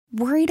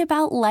Worried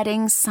about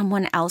letting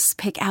someone else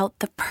pick out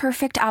the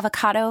perfect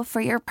avocado for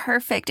your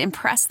perfect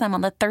impress them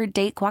on the third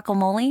date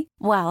guacamole?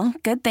 Well,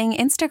 good thing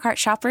Instacart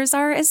shoppers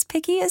are as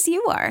picky as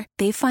you are.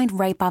 They find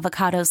ripe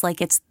avocados like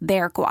it's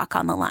their guac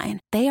on the line.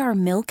 They are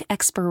milk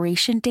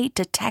expiration date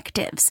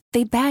detectives.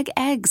 They bag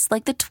eggs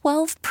like the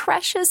 12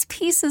 precious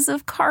pieces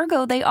of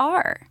cargo they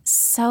are.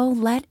 So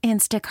let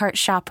Instacart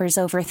shoppers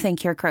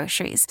overthink your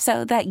groceries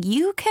so that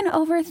you can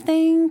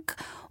overthink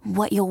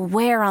what you'll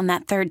wear on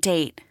that third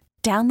date.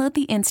 Download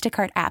the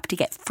Instacart app to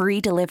get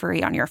free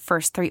delivery on your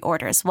first 3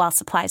 orders while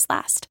supplies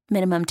last.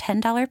 Minimum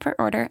 $10 per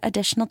order.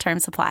 Additional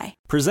terms apply.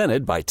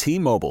 Presented by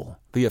T-Mobile,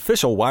 the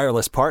official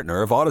wireless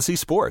partner of Odyssey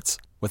Sports.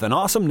 With an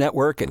awesome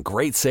network and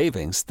great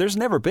savings, there's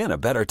never been a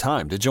better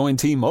time to join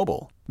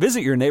T-Mobile. Visit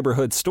your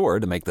neighborhood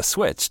store to make the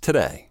switch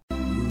today.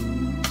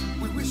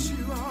 We wish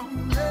you all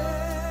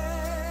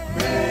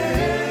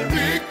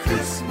Merry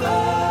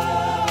Christmas.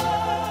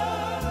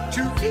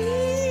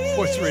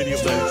 Sports Radio,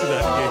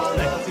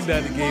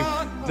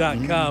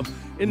 929thegame.com.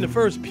 In the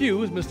first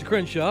pew is Mr.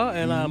 Crenshaw,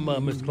 and I'm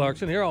Mr.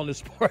 Clarkson here on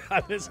this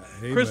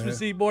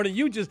Christmas Eve morning.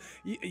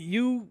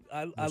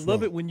 I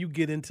love it when you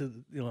get into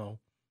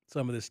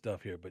some of this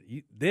stuff here, but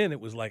then it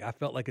was like I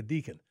felt like a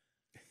deacon.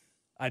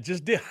 I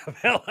just did. I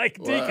felt like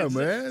a deacon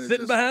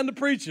sitting behind the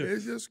preacher.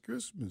 It's just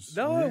Christmas.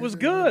 No, it was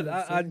good.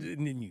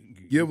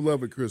 Give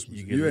Love at Christmas.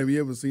 Have you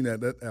ever seen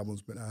that? That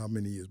album's been how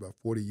many years? About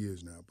 40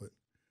 years now, but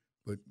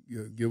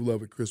Give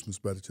Love at Christmas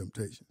by the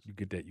Temptations. You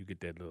get that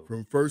little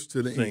from first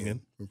to the singing. end.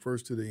 From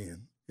first to the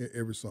end,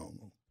 every song,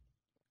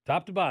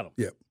 top to bottom.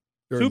 Yep,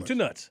 soup to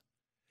nuts.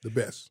 The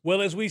best.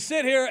 Well, as we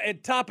sit here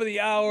at top of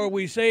the hour,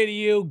 we say to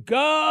you,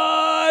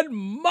 good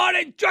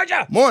morning,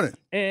 Georgia. Morning.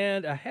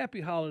 And a happy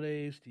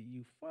holidays to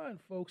you fine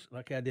folks,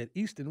 like I did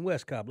East and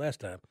West Cobb last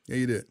time. Yeah,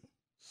 you did.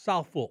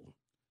 South Fulton.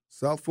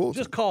 South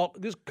Fulton. Just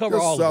cover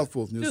all South of it.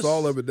 Fulton. Just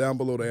all of it down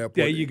below the airport.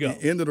 There you go.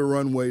 End of the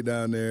runway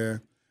down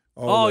there.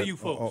 All you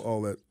folks.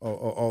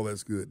 All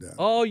that's good down.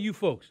 All you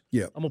folks.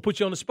 Yeah. I'm going to put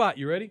you on the spot.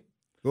 You ready?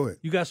 Go ahead.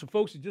 You got some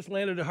folks that just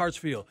landed at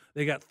Hartsfield.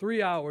 They got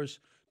 3 hours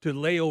to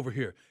lay over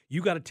here.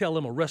 You got to tell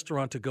them a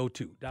restaurant to go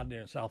to down there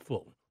in South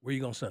Fulton. Where are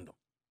you going to send them?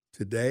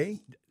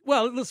 Today?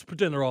 Well, let's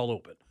pretend they're all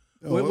open.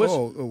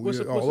 What's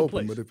the all open,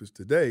 place? but if it's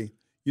today,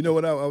 you know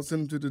what I'll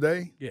send them to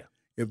today? Yeah.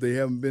 If they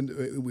haven't been,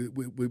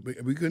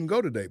 we couldn't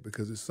go today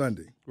because it's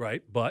Sunday.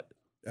 Right, but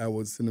I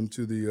would send them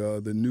to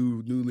the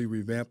newly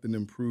revamped and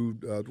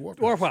improved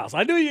Dwarf House.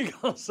 I knew you were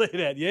going to say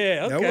that.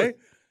 Yeah, okay.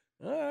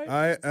 All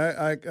right.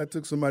 I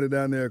took somebody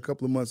down there a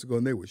couple of months ago,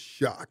 and they were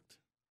shocked.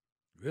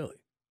 Really?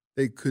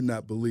 They could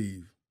not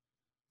believe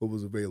what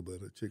was available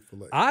at a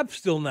Chick-fil-A. I've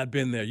still not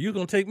been there. You're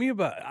going to take me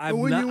about it.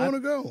 When you want to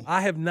go?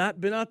 I have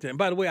not been out there. And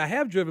by the way, I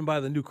have driven by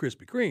the new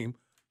Krispy Kreme,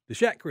 the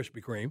Shack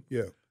Krispy Kreme.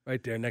 Yeah.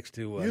 Right there next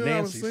to Nancy's. Nancy's.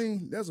 I was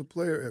saying, there's a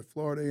player at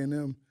Florida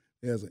A&M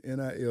that has an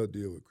NIL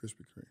deal with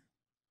Krispy Kreme.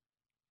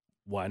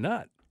 Why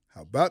not?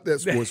 How about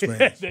that, sports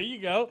fans? There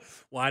you go.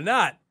 Why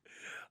not?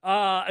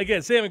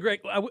 Again, Sam and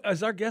Greg,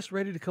 is our guest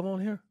ready to come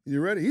on here?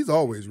 You ready? He's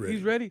always ready.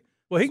 He's ready?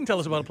 Well, he can tell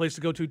us about a place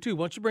to go to, too.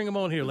 Why don't you bring him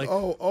on here?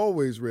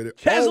 Always ready.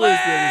 Chesley! Always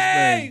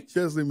ready,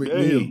 Chesley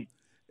McNeil. Hey.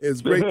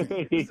 It's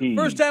great.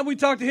 First time we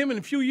talked to him in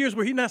a few years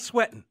where he's not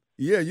sweating.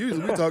 Yeah,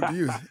 usually we talk to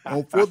you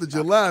on 4th of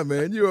July,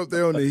 man. You're up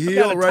there on the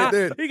hill right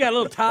there. He got a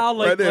little towel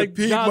like, right there, like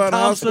Piedmont John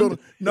Thompson.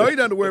 Hospital. No, he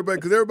doesn't worry about it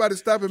because everybody's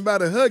stopping by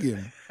to hug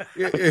him.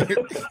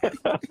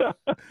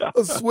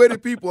 Those sweaty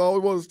people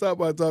always want to stop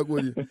by and talk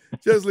with you.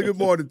 Chesley, good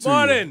morning to you.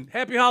 Morning.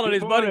 Happy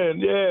holidays, buddy.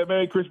 Yeah,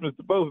 Merry Christmas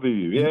to both of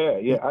you.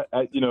 Yeah.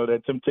 I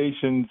that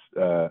Temptations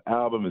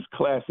album is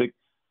classic.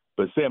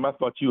 But, Sam, I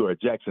thought you were a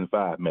Jackson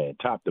 5 man,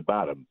 top to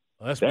bottom.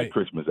 Well, that's that me.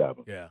 Christmas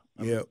album. Yeah.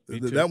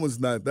 That one's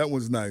nice. That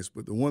one's nice,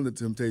 but the one the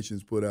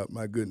Temptations put out,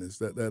 my goodness,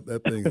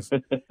 that thing is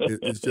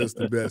it's just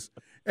the best.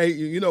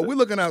 Hey, we're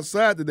looking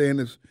outside today, and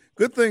it's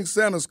good thing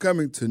Santa's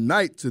coming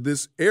tonight to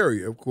this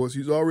area. Of course,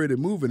 he's already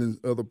moving in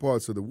other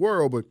parts of the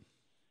world, but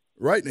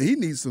right now he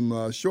needs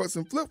some shorts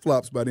and flip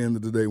flops by the end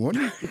of the day, won't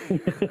he?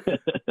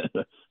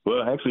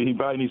 Well, actually, he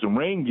probably needs some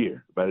rain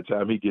gear by the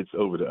time he gets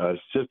over to us,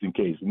 just in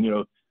case.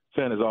 And,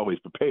 Santa's always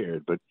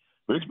prepared, but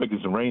we're expecting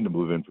some rain to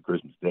move in for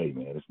Christmas Day,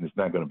 man. It's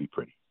not going to be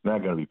pretty. Not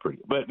going to be pretty.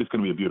 But it's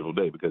going to be a beautiful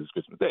day because it's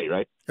Christmas Day,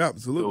 right?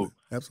 Absolutely. So,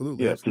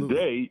 Absolutely. Yeah, absolutely.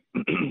 Today,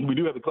 we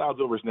do have the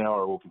clouds over us now,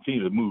 or we'll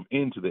continue to move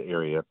into the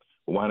area.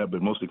 We'll wind up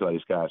with mostly cloudy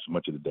skies for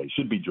much of the day.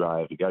 Should be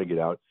dry if you got to get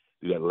out,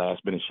 do that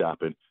last-minute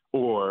shopping,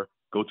 or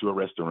go to a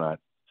restaurant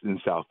in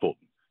South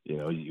Fulton.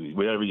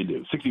 Whatever you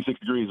do. 66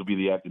 degrees will be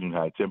the afternoon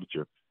high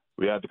temperature.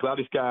 We have the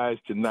cloudy skies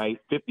tonight.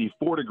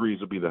 54 degrees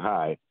will be the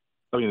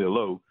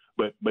low.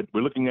 But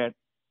we're looking at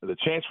the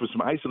chance for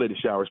some isolated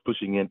showers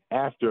pushing in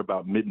after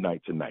about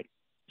midnight tonight.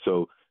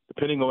 So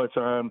depending on what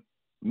time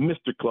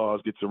Mr.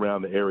 Claus gets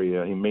around the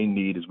area, he may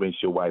need his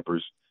windshield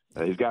wipers.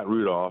 He's got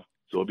Rudolph,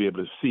 so he'll be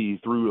able to see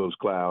through those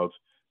clouds,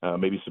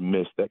 maybe some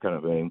mist, that kind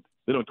of thing.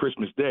 Then on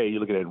Christmas Day, you're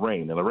looking at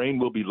rain. Now, the rain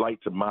will be light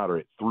to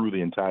moderate through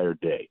the entire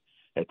day.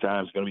 At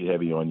times, it's going to be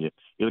heavy on you.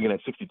 You're looking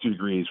at 62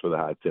 degrees for the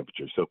high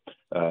temperature. So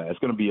it's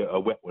going to be a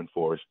wet one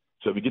for us.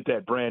 So if you get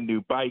that brand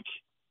new bike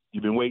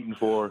you've been waiting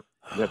for,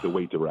 You have to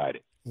wait to ride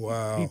it.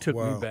 Wow. He took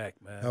me back,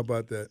 man. How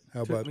about that?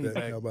 How about that?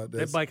 Back. How about that?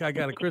 That bike I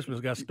got at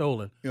Christmas got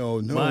stolen. Oh,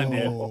 no. Mine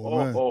did.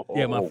 Man.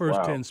 Yeah, my first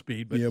wow.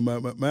 10-speed. But Yeah,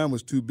 mine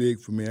was too big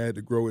for me. I had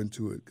to grow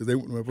into it because they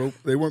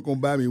weren't going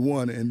to buy me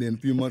one and then a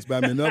few months buy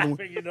me another one.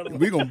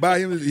 We're going to buy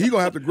him. He's going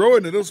to have to grow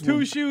into this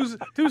one.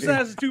 Two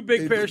sizes too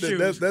big pair of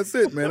shoes. That's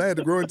it, man. I had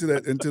to grow into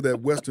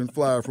that Western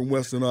Flyer from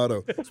Western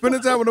Auto.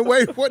 Spending time on the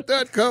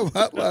WadeFord.com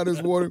hotline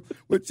this morning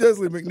with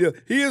Chesley McNeil.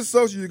 He is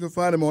social. You can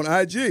find him on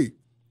IG.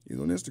 He's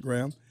on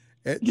Instagram.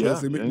 At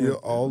Chesley McNeil,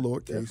 all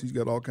lowercase. He's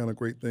got all kind of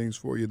great things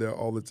for you there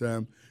all the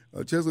time.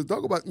 Chesley,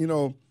 talk about,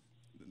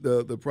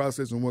 the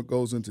process and what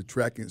goes into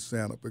tracking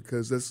Santa,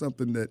 because that's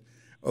something that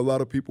a lot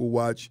of people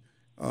watch,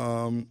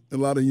 a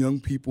lot of young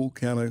people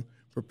kind of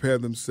prepare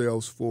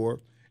themselves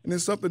for. And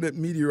it's something that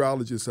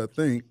meteorologists, I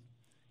think,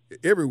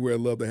 everywhere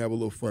love to have a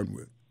little fun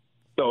with.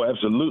 Oh,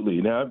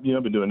 absolutely. Now, I've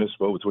been doing this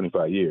for over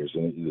 25 years,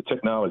 and the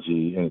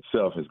technology in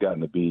itself has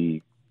gotten to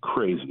be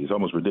crazy. It's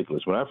almost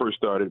ridiculous. When I first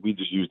started, we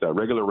just used our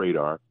regular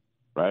radar,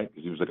 right?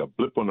 Because it was like a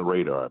blip on the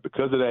radar.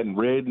 Because of that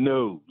red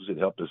nose, it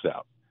helped us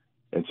out.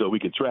 And so we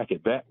could track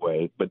it that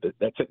way, but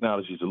that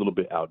technology is a little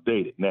bit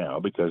outdated now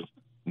because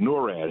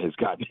NORAD has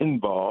gotten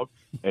involved,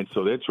 and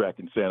so they're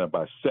tracking Santa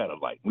by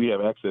satellite. We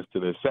have access to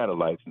their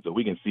satellites, and so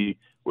we can see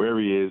wherever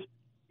he is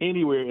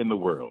anywhere in the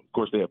world. Of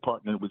course, they have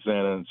partnered with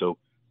Santa, and so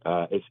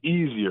it's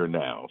easier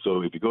now.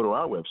 So if you go to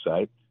our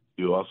website,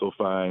 you'll also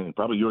find, and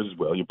probably yours as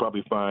well, you'll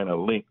probably find a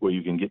link where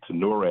you can get to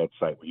NORAD's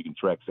site where you can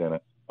track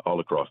Santa all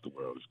across the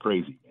world. It's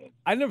crazy, man.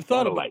 I never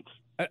thought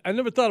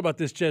about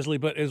this, Chesley,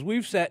 but as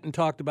we've sat and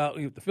talked about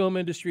the film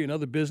industry and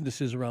other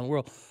businesses around the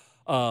world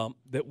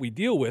that we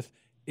deal with,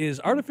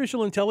 is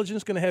artificial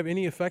intelligence going to have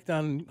any effect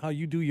on how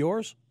you do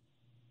yours?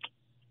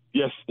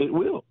 Yes, it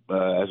will,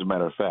 as a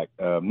matter of fact.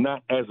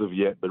 Not as of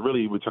yet, but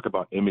really we talk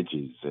about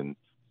images and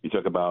you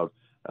talk about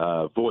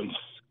voice,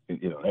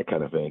 that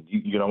kind of thing.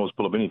 You can almost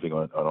pull up anything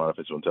on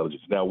artificial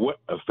intelligence. Now, what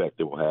effect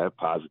it will have,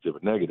 positive or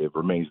negative,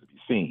 remains to be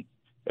seen.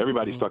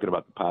 Everybody's talking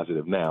about the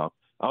positive now.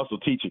 I also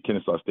teach at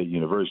Kennesaw State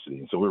University,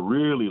 and so we're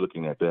really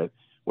looking at that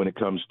when it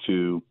comes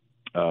to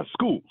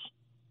schools,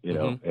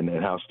 and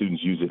how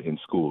students use it in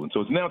school. And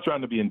so it's now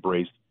trying to be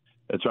embraced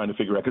and trying to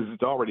figure out, because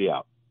it's already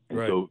out. And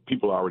so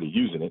people are already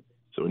using it.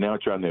 So we're now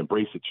trying to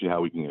embrace it, see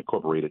how we can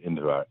incorporate it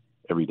into our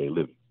everyday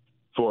living.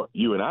 For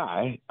you and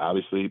I,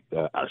 obviously,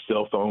 our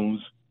cell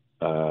phones,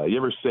 you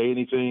ever say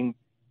anything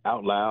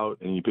out loud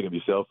and you pick up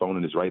your cell phone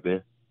and it's right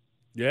there?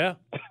 Yeah.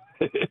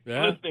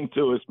 Listening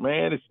to us,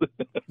 man.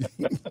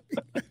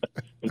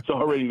 It's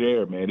already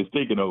there, man. It's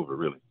taking over,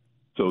 really.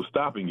 So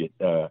stopping it,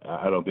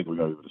 I don't think we're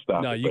going to be able to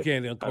stop it. No, you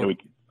can't.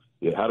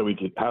 How do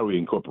we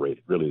incorporate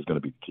it? Really, is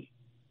going to be the key.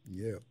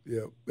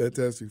 Yeah,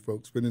 fantastic,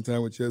 folks. Spending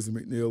time with Chesley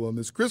McNeil on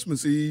this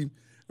Christmas Eve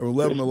at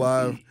 11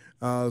 Alive.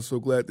 So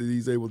glad that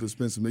he's able to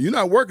spend some. You're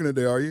not working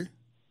today, are you?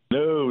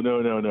 No.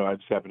 I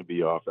just happen to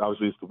be off.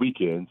 Obviously, it's the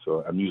weekend,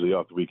 so I'm usually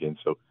off the weekend.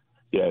 So.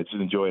 Yeah, just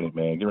enjoying it,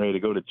 man. Getting ready to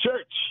go to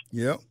church.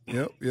 Yep.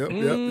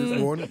 This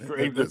morning.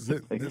 That's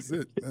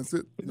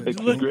it.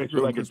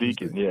 You're like a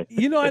deacon, yeah.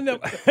 I know.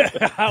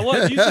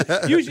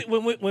 Usually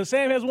when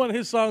Sam has one of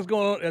his songs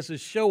going on, as a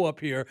show up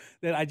here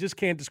that I just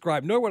can't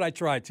describe, nor would I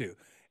try to.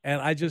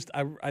 And I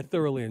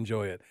thoroughly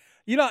enjoy it.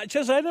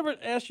 Chesley, I never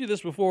asked you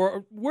this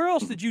before. Where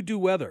else did you do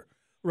weather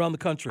around the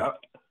country?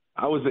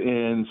 I was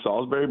in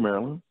Salisbury,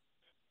 Maryland,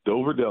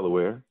 Dover,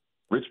 Delaware,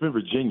 Richmond,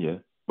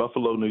 Virginia,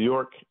 Buffalo, New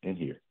York, and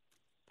here.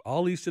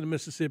 All east of the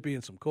Mississippi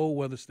and some cold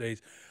weather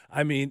states.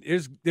 I mean,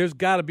 there's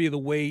got to be the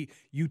way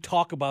you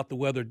talk about the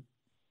weather,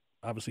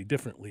 obviously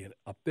differently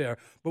up there.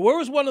 But where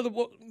was one of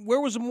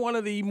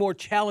the more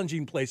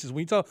challenging places?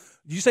 When you talk,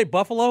 did you say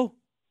Buffalo?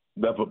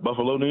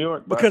 Buffalo, New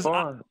York. Because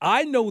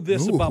I know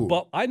this about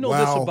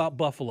this about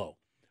Buffalo.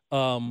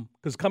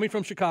 Because coming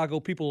from Chicago,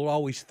 people will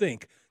always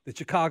think that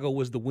Chicago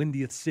was the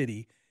windiest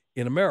city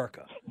in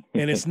America,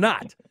 and it's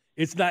not.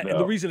 It's not. No. And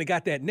the reason it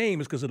got that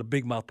name is because of the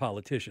big mouth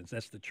politicians.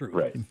 That's the truth.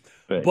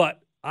 Right. But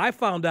I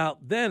found out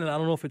then, and I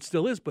don't know if it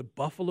still is, but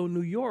Buffalo,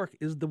 New York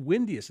is the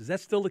windiest. Is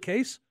that still the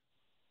case?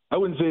 I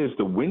wouldn't say it's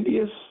the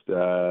windiest.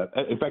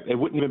 In fact, it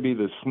wouldn't even be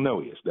the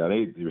snowiest. Now,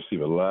 they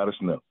receive a lot of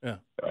snow. Yeah.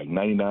 Like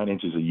 99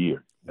 inches a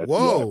year. That's the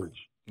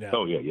average. Yeah.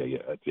 Oh, yeah.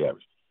 That's the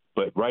average.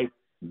 But right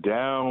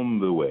down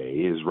the way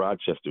is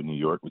Rochester, New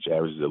York, which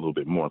averages a little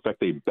bit more. In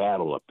fact, they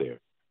battle up there.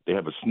 They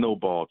have a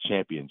snowball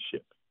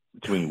championship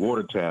between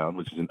Watertown,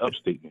 which is in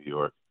upstate New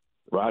York,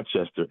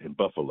 Rochester, and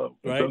Buffalo.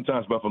 Right. And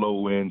sometimes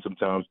Buffalo wins,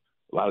 a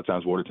lot of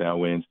times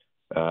Watertown wins,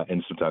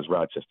 and sometimes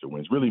Rochester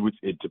wins. Really,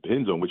 it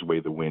depends on which way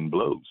the wind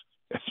blows.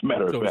 As a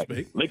matter of fact,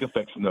 lake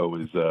effect snow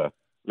is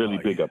really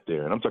big up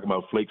there. And I'm talking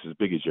about flakes as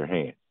big as your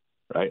hand,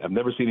 right? I've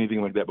never seen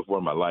anything like that before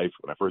in my life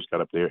when I first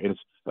got up there. And it's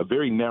a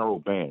very narrow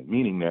band,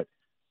 meaning that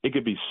it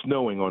could be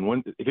snowing on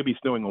one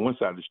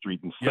side of the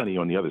street and sunny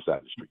on the other side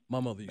of the street. My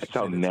mother used That's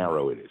how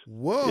narrow it is.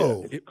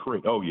 Whoa. Yeah, it's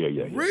crazy. Oh,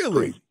 yeah. Really?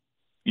 Crazy.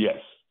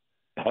 Yes.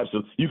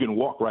 Absolutely. You can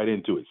walk right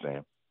into it,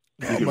 Sam.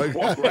 You can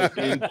walk right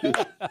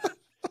into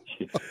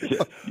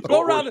it.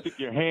 Go around. Stick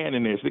your hand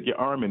in there, stick your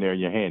arm in there,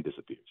 and your hand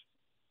disappears.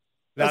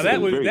 Now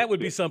that would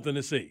be something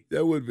to see.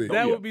 That would be.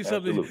 That would be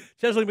something. Absolutely.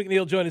 Chesley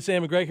McNeil joining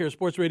Sam and Greg here,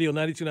 Sports Radio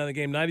 92.9 The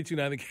Game,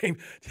 92.9 The Game.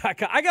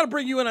 I got to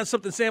bring you in on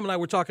something Sam and I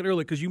were talking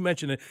earlier because you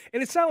mentioned it,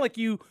 and it sounded like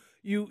you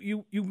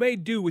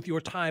made do with your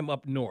time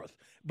up north,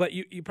 but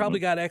you probably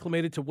got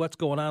acclimated to what's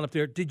going on up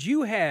there. Did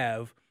you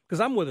have?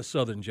 Because I'm with a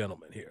Southern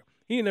gentleman here.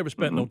 He ain't never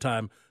spent no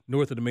time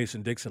north of the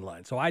Mason-Dixon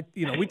line. So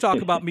we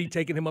talk about me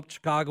taking him up to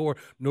Chicago or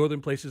northern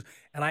places,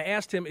 and I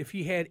asked him if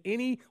he had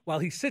any, while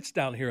he sits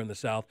down here in the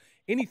South,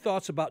 any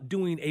thoughts about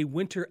doing a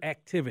winter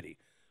activity,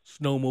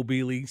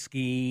 snowmobiling,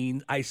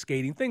 skiing, ice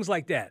skating, things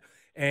like that.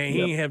 And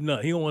he ain't have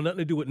none. He don't want nothing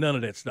to do with none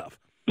of that stuff.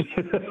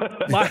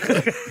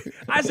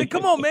 I said,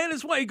 come on, man,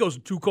 it's why. He goes,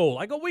 too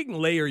cold. I go, we can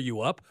layer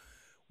you up.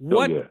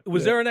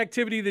 Was there an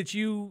activity that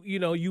you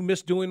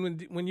missed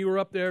doing when you were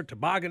up there?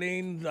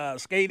 Tobogganing,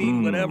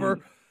 skating, whatever.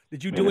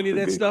 Did you do any of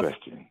that stuff?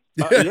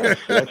 Yes,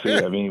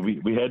 actually. I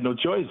mean, we had no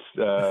choice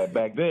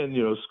back then.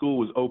 School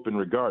was open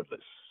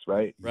regardless,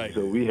 right? Right.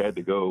 So we had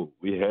to go.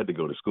 We had to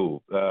go to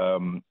school,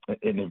 and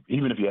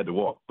even if you had to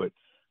walk. But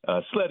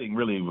sledding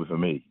really was for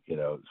me.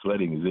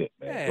 Sledding is it,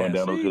 man. Yeah, going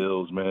down those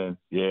hills, man.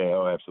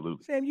 Yeah,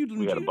 absolutely. Sam, you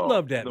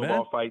love that, man.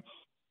 Snowball fights.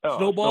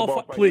 Snowball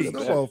fights, please.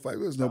 Snowball fight.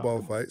 There's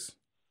snowball fights.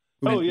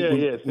 Oh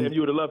yeah. Sam, you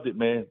would have loved it,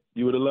 man.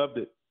 You would have loved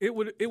it.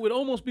 It would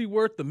almost be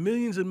worth the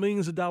millions and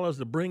millions of dollars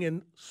to bring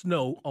in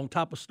snow on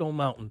top of Stone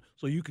Mountain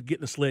so you could get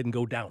in a sled and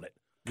go down it.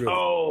 Really?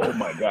 Oh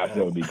my gosh,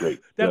 that would be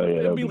great.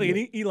 That'd be like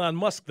an Elon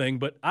Musk thing,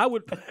 but I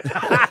would be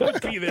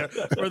there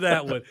for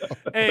that one.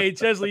 Hey,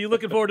 Chesley, you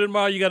looking forward to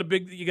tomorrow? You got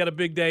a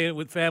big day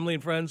with family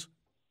and friends?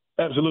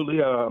 Absolutely.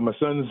 My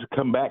sons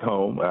come back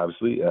home,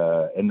 obviously,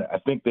 and I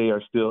think they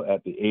are still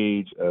at the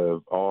age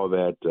of all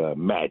that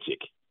magic.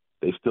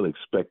 They still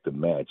expect the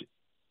magic.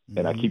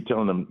 And I keep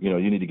telling them,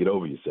 you need to get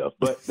over yourself.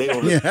 But they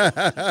don't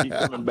keep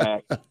coming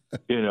back,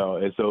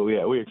 And so,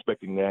 we're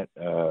expecting that.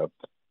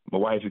 My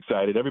wife's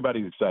excited.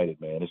 Everybody's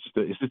excited, man. It's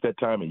just that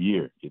time of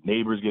year. Your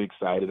neighbors get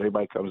excited.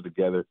 Everybody comes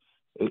together.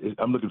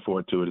 I'm looking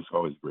forward to it. It's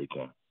always a great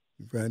time.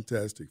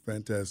 Fantastic.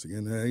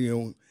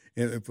 And,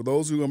 and for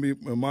those who are going to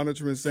be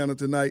monitoring Santa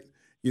tonight,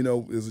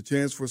 there's a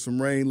chance for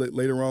some rain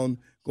later on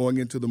going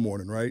into the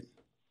morning, right?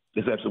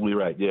 That's absolutely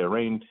right. Yeah,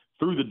 rain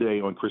through the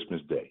day on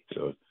Christmas Day.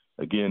 So,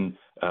 again,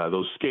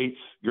 those skates,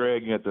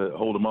 Greg, you have to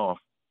hold them off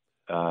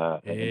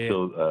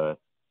until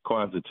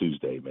Kwanzaa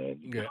Tuesday, man.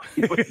 Yeah.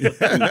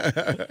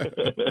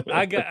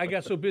 I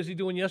got so busy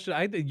doing yesterday.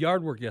 I did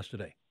yard work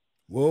yesterday.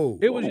 Whoa!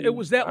 It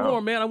was that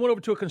warm, man. I went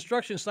over to a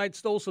construction site,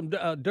 stole some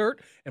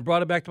dirt, and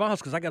brought it back to my house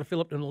because I got to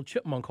fill up them little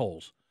chipmunk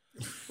holes.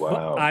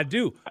 Wow! But I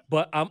do,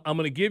 but I'm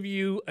going to give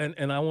you,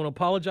 and I want to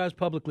apologize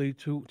publicly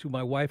to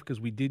my wife because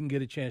we didn't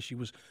get a chance. She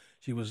was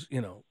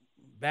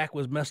back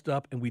was messed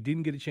up, and we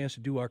didn't get a chance to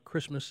do our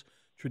Christmas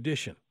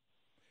tradition.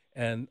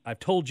 And I've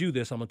told you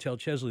this. I'm going to tell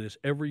Chesley this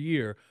every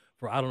year.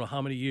 For I don't know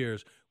how many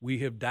years, we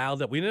have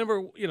dialed up. We never,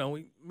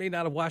 we may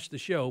not have watched the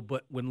show,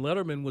 but when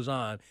Letterman was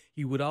on,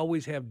 he would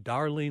always have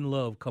Darlene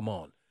Love come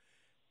on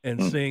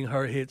and sing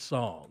her hit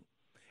song.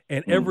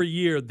 And every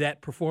year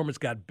that performance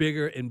got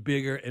bigger and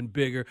bigger and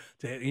bigger.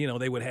 They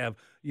would have,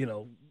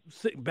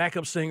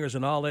 backup singers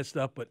and all that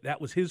stuff, but that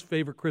was his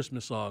favorite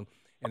Christmas song,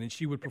 and then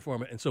she would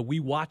perform it. And so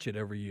we watch it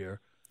every year.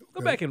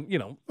 Go back and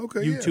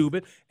YouTube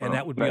it, and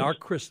that would be our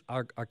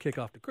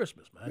kickoff to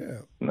Christmas,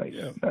 man. Yeah, nice.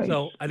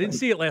 So I didn't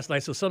see it last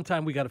night, so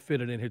sometime we got to fit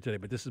it in here today.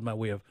 But this is my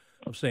way of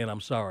saying I'm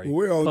sorry. Well,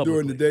 we're on publicly.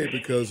 during the day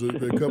because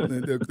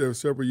there were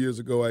several years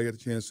ago I got a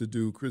chance to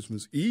do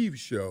Christmas Eve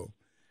show,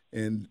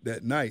 and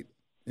that night,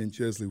 and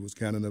Chesley was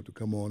kind enough to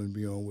come on and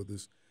be on with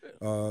us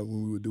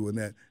when we were doing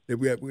that.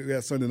 We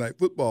got Sunday night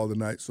football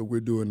tonight, so we're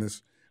doing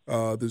this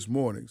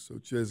morning. So,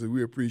 Chesley,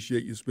 we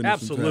appreciate you spending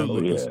some time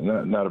with us.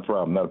 Not a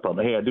problem.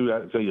 Hey, I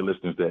tell your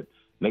listeners that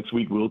next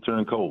week will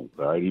turn cold,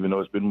 all right? Even though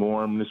it's been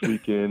warm this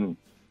weekend,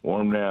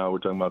 warm now, we're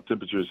talking about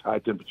high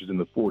temperatures in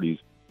the 40s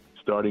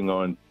starting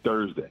on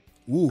Thursday,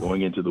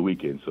 going into the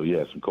weekend. So,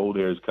 some cold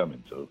air is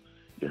coming. So,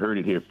 you heard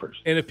it here first.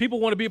 And if people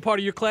want to be a part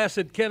of your class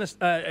at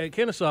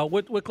Kennesaw,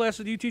 what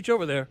classes do you teach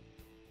over there?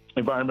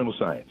 Environmental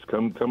science.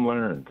 Come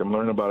learn. Come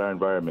learn about our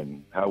environment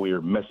and how we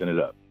are messing it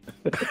up.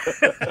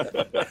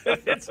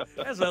 That's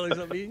always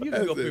something you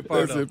can go be a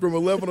part of. It. From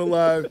 11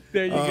 Alive,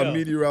 there you go.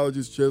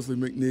 Meteorologist Chesley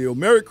McNeil.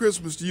 Merry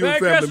Christmas to you and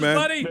family, man.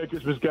 Buddy. Merry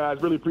Christmas,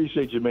 guys. Really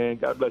appreciate you, man.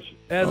 God bless you.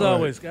 As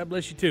always, God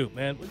bless you too,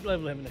 man. We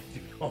love having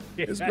you on.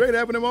 It's great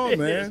having him on,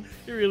 man.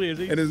 It really is.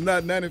 And it's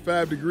not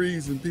 95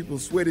 degrees and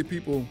sweaty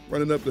people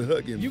running up to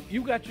hug him.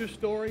 You got your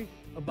story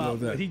about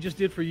what he just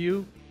did for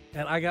you,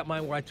 and I got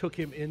mine where I took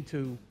him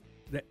into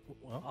that.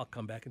 Well, I'll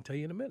come back and tell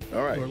you in a minute.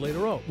 All right. Or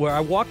later on, where I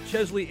walked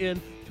Chesley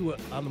into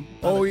on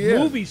a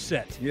movie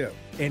set. Yeah.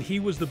 And he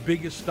was the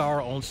biggest star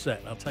on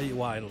set. I'll tell you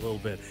why in a little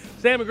bit.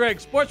 Sam and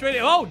Greg, Sports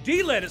Radio. Oh,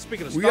 D-Led is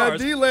speaking of stars. We got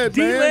D-Led,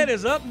 man. D-Led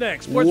is up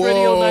next. Sports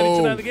Radio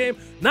 92.9 The Game,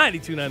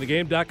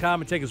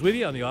 92.9thegame.com, and take us with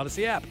you on the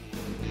Odyssey app.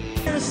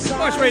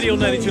 Sports Radio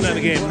 92.9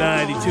 The Game,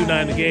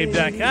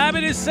 92.9thegame.com.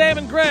 It is Sam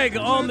and Greg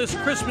on this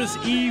Christmas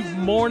Eve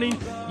morning.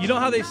 You know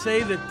how they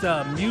say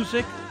that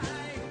music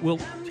will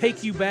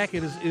take you back?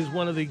 It is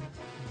one of the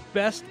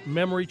best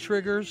memory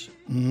triggers.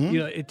 You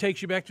know, it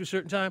takes you back to a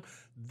certain time.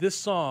 This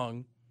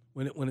song,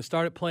 when it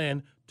started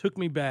playing, took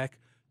me back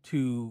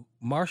to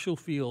Marshall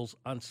Fields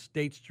on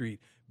State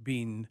Street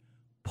being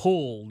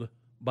pulled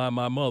by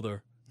my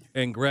mother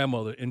and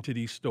grandmother into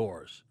these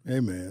stores. Hey,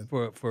 man.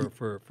 For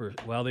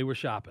while they were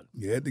shopping.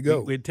 You had to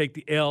go. We'd take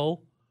the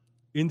L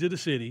into the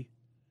city,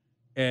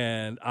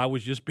 and I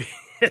was just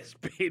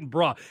being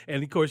brought.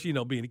 And, of course, you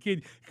know, being a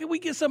kid, can we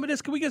get some of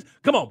this? Can we get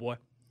 – come on, boy.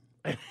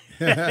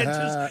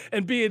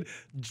 and being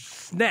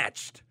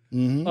snatched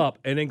up,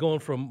 and then going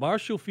from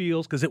Marshall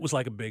Fields, because it was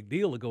like a big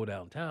deal to go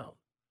downtown,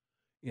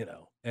 you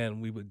know.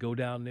 And we would go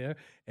down there,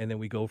 and then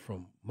we go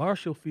from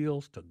Marshall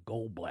Fields to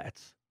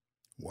Goldblatt's.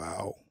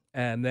 Wow.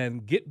 And then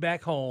get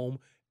back home,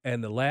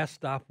 and the last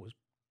stop was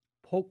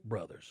Polk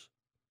Brothers.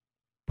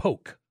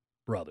 Polk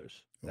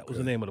Brothers. That was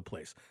the name of the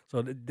place.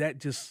 So that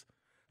just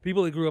 –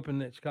 people that grew up in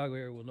the Chicago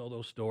area will know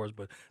those stores,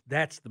 but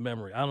that's the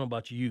memory. I don't know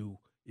about you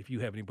if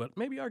you have any, but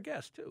maybe our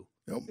guest too.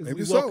 Yep, As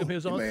maybe we so. welcome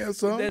his He on, may have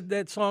some.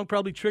 that song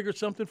probably triggered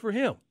something for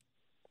him,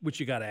 which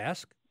you got to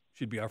ask.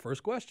 Should be our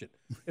first question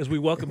as we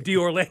welcome D.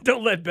 Orlando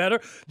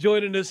Ledbetter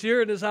joining us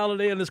here on this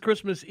holiday on this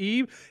Christmas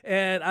Eve.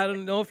 And I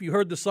don't know if you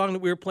heard the song that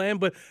we were playing,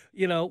 but,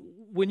 you know,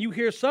 when you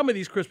hear some of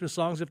these Christmas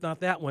songs, if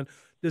not that one,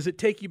 does it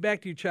take you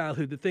back to your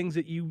childhood, the things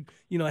that you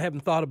know,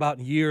 haven't thought about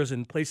in years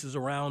and places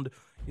around,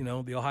 you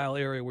know, the Ohio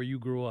area where you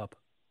grew up?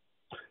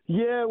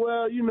 Yeah,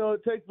 well, you know,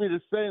 it takes me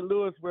to St.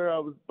 Louis where I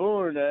was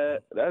born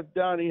at. That's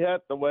Donnie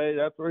Hathaway.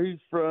 That's where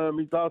he's from.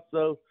 He's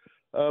also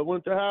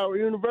went to Howard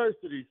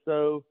University.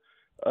 So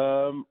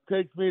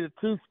takes me to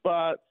two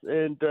spots.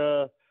 And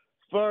as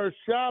far as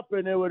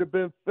shopping, it would have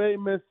been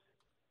famous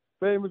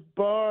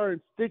bar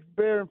in Sticks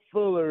Bear and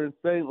Fuller in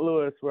St.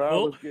 Louis where I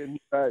was getting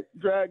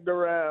dragged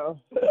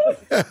around.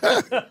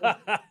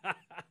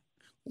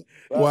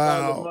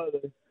 Wow.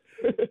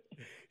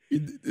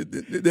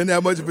 Didn't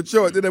have much of a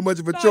choice. Didn't have much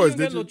of a choice,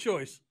 did you? No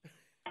choice.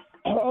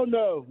 Oh,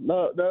 no,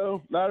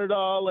 not at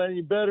all. And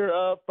you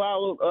better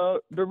follow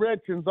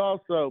directions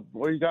also,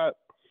 where you got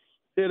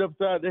hit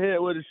upside the head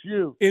with a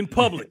shoe. In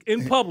public too.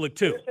 In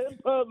public.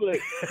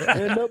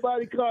 And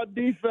nobody caught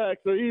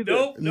defects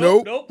either.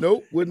 Nope.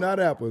 Would not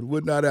happen.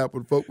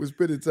 Folks, we're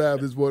spending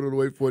time this morning on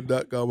the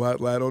WadeFord.com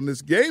hotline on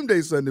this game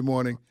day Sunday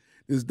morning,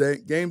 this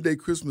game day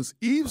Christmas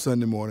Eve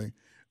Sunday morning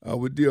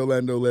with D.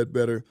 Orlando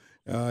Ledbetter.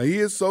 He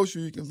is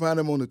social. You can find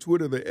him on the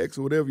Twitter, the X,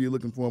 or whatever you're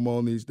looking for him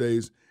on these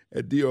days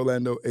at D.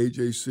 Orlando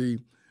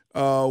AJC.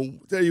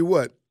 Tell you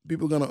what,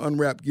 people are going to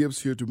unwrap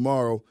gifts here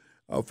tomorrow.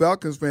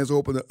 Falcons fans are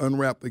hoping to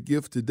unwrap a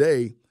gift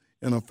today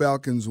and a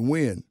Falcons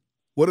win.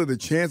 What are the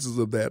chances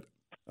of that,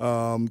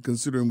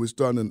 considering we're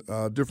starting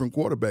a different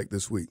quarterback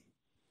this week?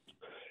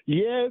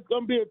 Yeah, it's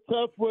going to be a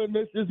tough one.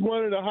 This is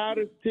one of the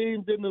hottest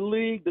teams in the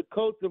league. The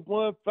Colts have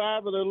won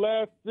 5 of their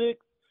last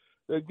 6.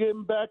 They're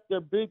getting back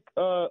their big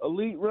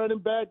elite running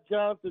back,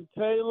 Jonathan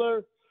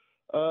Taylor.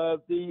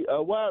 The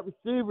wide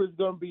receiver is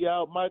going to be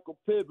out, Michael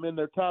Pittman,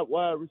 their top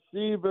wide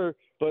receiver.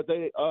 But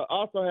they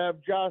also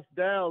have Josh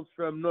Downs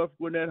from North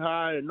Gwinnett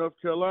High in North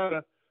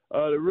Carolina.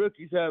 The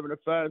rookie's having a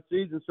fine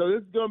season. So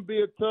this is going to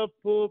be a tough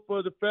pull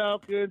for the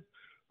Falcons,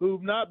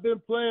 who've not been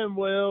playing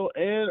well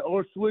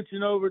or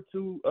switching over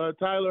to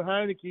Taylor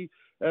Heineke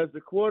as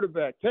the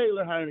quarterback.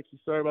 Taylor Heineke,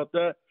 sorry about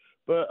that.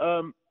 But,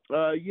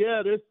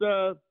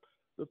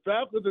 the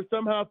Falcons are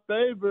somehow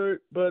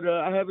favored, but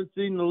I haven't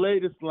seen the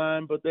latest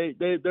line. But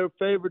they're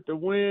favored to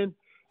win.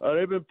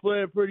 They've been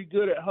playing pretty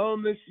good at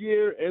home this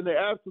year, and they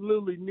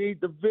absolutely need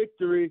the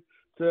victory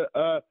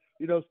to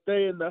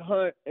stay in the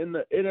hunt in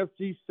the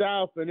NFC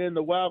South and in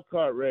the wild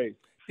card race.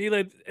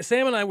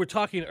 Sam and I were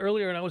talking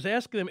earlier, and I was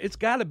asking him, it's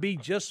got to be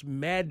just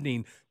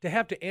maddening to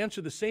have to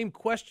answer the same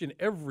question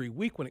every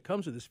week when it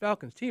comes to this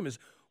Falcons team, is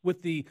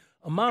with the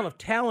amount of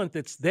talent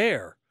that's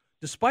there.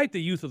 Despite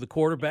the youth of the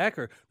quarterback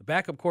or the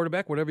backup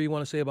quarterback, whatever you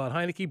want to say about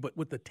Heineke, but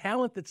with the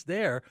talent that's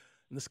there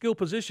and the skill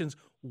positions,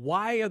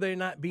 why are they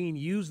not being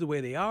used the way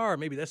they are?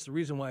 Maybe that's the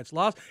reason why it's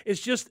lost.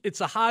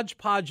 It's a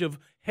hodgepodge of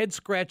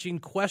head-scratching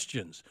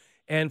questions.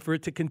 And for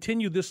it to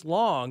continue this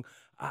long,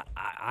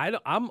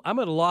 I'm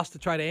at a loss to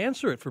try to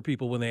answer it for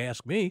people when they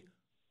ask me.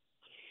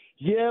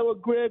 Yeah, well,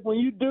 Greg, when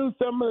you do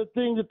some of the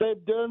things that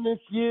they've done this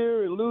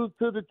year and lose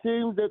to the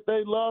teams that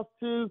they lost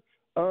to,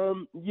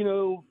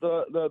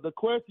 the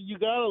question you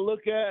got to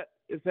look at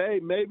is, hey,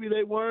 maybe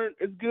they weren't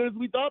as good as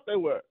we thought they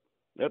were.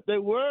 If they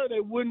were, they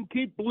wouldn't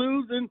keep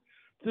losing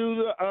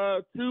to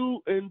the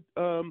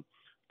 2-12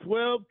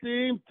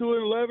 team,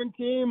 2-11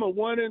 team, a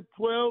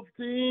 1-12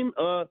 team,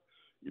 a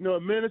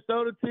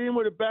Minnesota team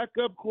with a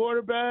backup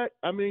quarterback.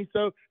 I mean,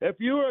 so if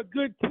you're a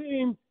good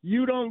team,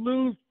 you don't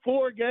lose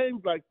 4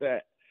 games like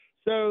that.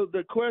 So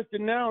the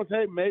question now is,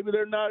 hey, maybe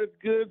they're not as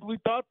good as we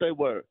thought they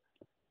were.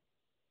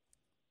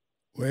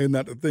 Well,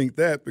 not to think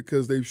that,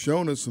 because they've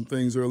shown us some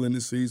things early in the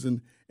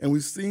season, and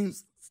we've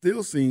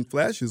still seen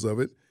flashes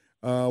of it.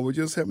 We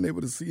just haven't been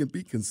able to see and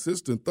be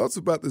consistent. Thoughts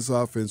about this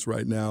offense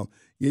right now?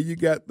 Yeah, you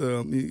got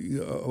a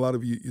lot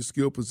of your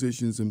skill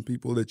positions and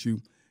people that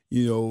you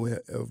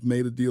have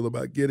made a deal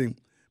about getting,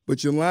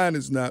 but your line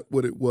is not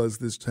what it was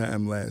this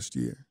time last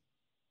year.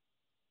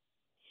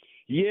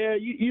 Yeah,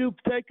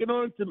 you've taken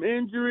on some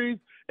injuries.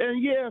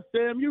 And, yeah,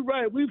 Sam, you're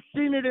right. We've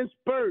seen it in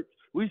spurts.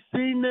 We've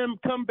seen them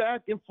come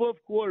back in fourth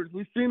quarters.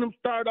 We've seen them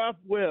start off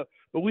well,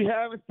 but we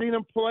haven't seen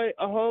them play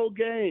a whole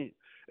game.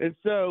 And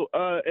so,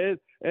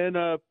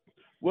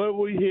 what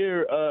we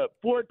hear,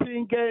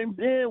 14 games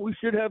in, we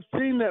should have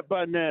seen that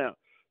by now.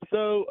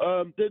 So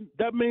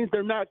that means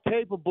they're not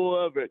capable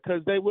of it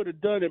because they would have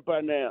done it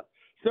by now.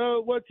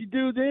 So what you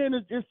do then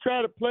is just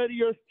try to play to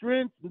your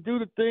strengths and do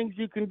the things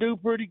you can do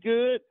pretty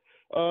good.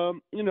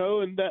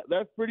 And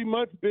that's pretty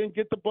much been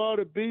get the ball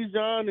to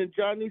Bijan and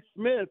Johnny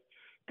Smith.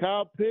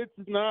 Kyle Pitts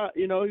is not,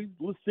 he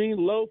was seen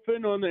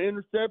loafing on the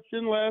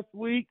interception last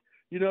week.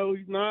 He's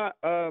not,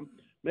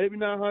 maybe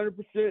not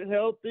 100%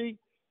 healthy.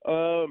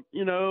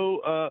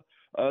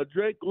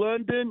 Drake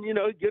London, he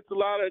gets a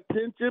lot of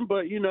attention,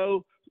 but,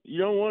 you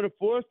don't want to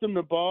force him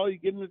the ball. You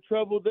get into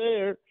trouble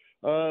there.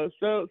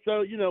 So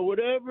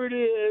whatever it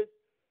is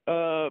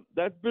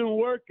that's been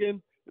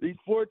working, these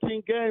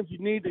 14 games, you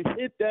need to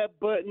hit that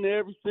button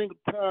every single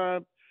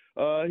time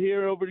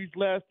here over these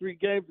last 3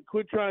 games and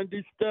quit trying to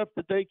do stuff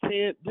that they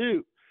can't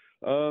do.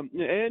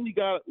 And you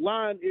got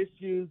line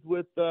issues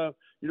with, a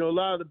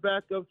lot of the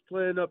backups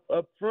playing up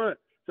front.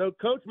 So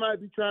coach might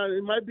be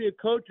it might be a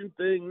coaching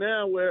thing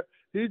now where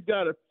he's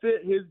got to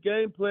fit his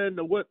game plan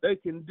to what they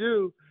can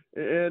do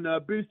and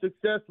be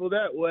successful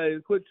that way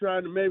and quit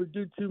trying to maybe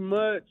do too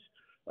much,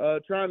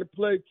 trying to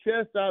play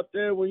chess out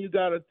there when you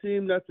got a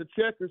team that's a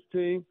checkers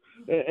team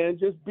and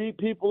just beat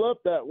people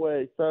up that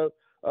way. So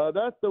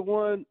that's the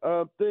one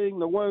thing,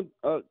 the one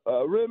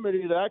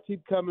remedy that I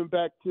keep coming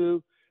back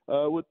to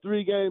with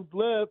 3 games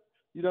left.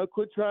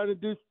 Quit trying to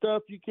do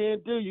stuff you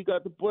can't do. You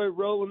got the boy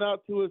rolling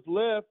out to his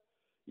left,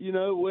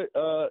 with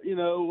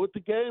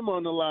the game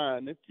on the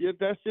line.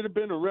 That should have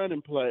been a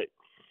running play.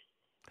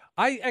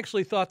 I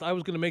actually thought I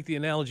was going to make the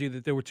analogy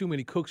that there were too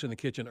many cooks in the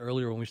kitchen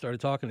earlier when we started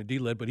talking to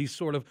D-Led, but he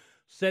sort of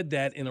said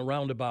that in a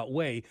roundabout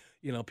way.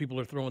 People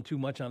are throwing too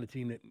much on the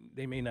team that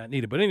they may not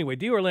need it. But anyway,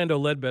 D. Orlando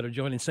Ledbetter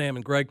joining Sam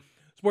and Greg.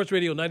 Sports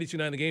Radio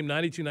 92.9 The Game,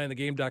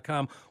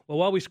 92.9thegame.com. Well,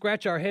 while we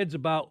scratch our heads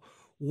about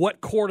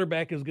what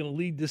quarterback is going to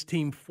lead this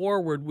team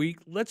forward,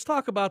 let's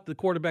talk about the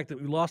quarterback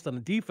that we lost on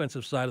the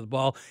defensive side of the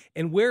ball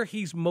and where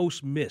he's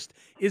most missed.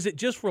 Is it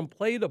just from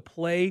play to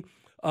play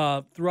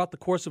throughout the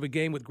course of a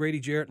game with Grady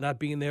Jarrett not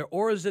being there,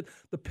 or is it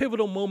the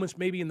pivotal moments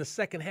maybe in the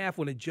second half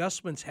when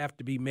adjustments have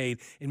to be made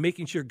and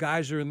making sure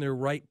guys are in their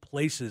right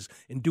places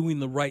and doing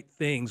the right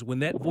things? When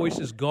that voice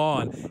is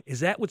gone,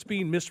 is that what's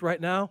being missed right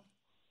now?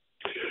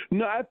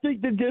 No, I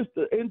think that just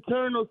the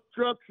internal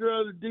structure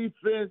of the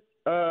defense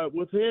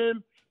with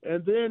him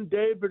and then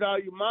David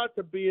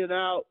Ayumata being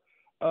out,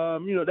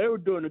 they were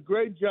doing a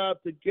great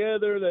job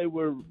together. They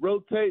were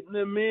rotating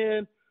them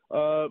in.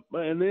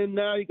 And then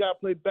now you got to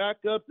play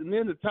backups, and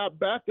then the top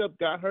backup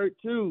got hurt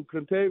too,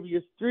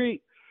 Contavious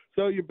Street.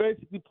 So you're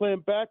basically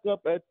playing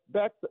backup at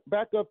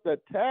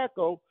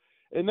tackle,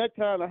 and that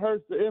kind of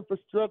hurts the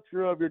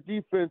infrastructure of your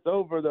defense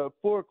over the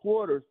 4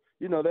 quarters.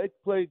 They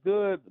play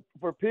good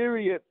for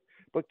periods,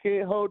 but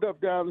can't hold up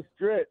down the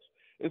stretch.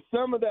 And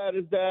some of that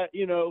is that,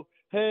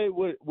 hey,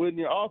 when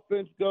your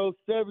offense goes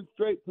 7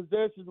 straight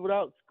possessions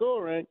without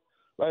scoring,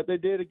 like they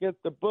did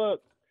against the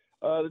Bucks,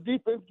 the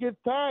defense gets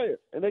tired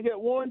and they get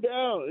worn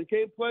down and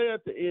can't play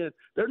at the end.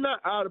 They're not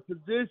out of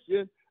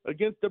position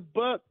against the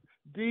Bucks.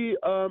 The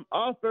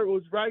offer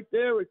was right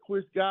there with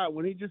Chris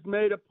Godwin. He just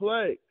made a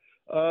play.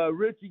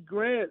 Richie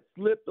Grant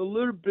slipped a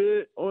little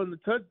bit on the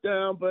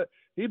touchdown, but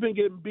he's been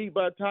getting beat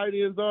by tight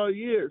ends all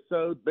year,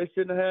 so they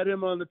shouldn't have had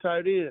him on the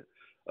tight end.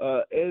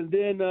 And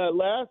then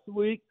last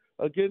week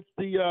against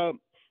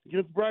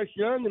Bryce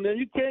Young, and then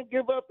you can't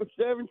give up a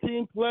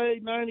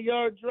 17-play,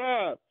 90-yard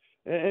drive.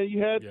 And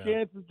you had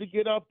chances to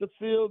get off the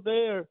field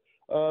there.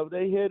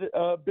 They hit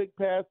big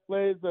pass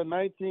plays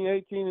 19,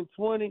 18, and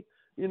 20.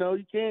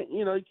 You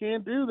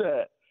can't do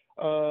that.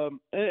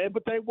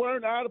 But they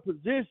weren't out of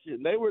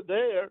position. They were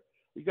there.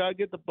 You got to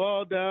get the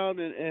ball down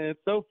and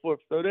so forth.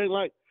 So they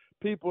like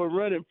people are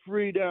running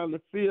free down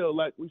the field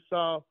like we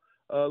saw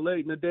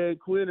late in the Dan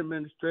Quinn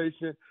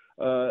administration.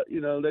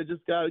 They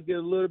just got to get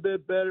a little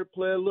bit better,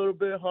 play a little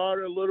bit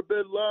harder, a little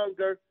bit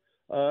longer.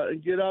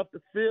 And get off the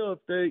field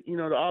if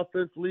the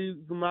offense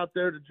leaves them out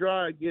there to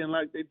dry again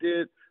like they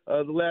did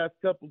the last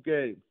couple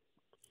games.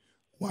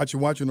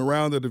 Watching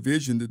around the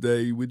division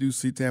today, we do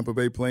see Tampa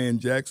Bay playing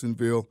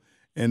Jacksonville,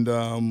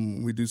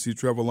 and we do see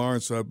Trevor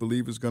Lawrence, I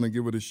believe, is going to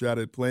give it a shot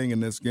at playing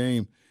in this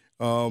game.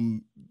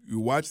 You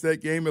watch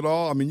that game at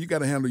all? I mean, you got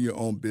to handle your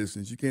own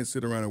business. You can't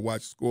sit around and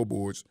watch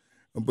scoreboards,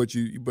 but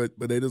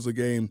it is a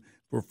game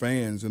for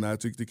fans, and I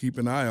think to keep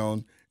an eye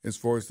on as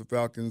far as the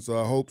Falcons'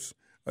 hopes.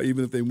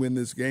 Even if they win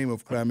this game,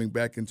 of climbing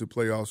back into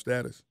playoff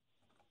status.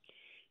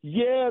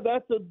 Yeah,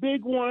 that's a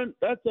big one.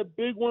 That's a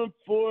big one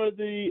for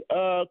the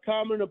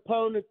common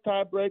opponents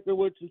tiebreaker,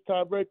 which is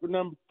tiebreaker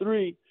number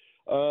 3.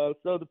 So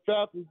the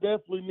Falcons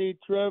definitely need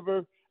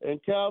Trevor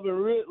and Calvin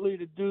Ridley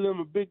to do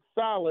them a big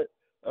solid,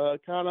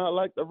 kind of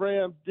like the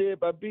Rams did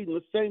by beating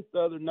the Saints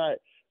the other night.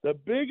 The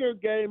bigger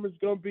game is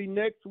going to be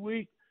next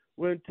week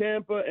when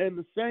Tampa and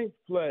the Saints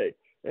play.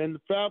 and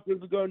the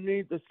Falcons are going to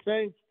need the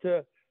Saints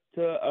to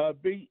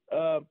beat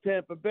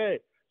Tampa Bay.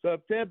 So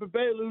if Tampa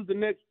Bay lose the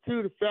next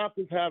two, the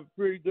Falcons have a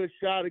pretty good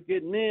shot of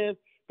getting in.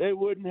 They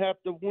wouldn't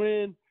have to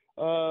win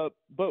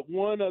but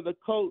one of the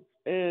Colts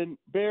and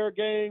Bear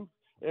games,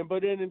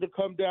 but then it'll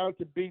come down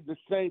to beat the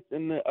Saints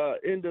in the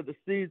end of the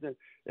season.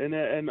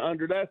 And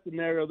under that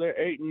scenario, they're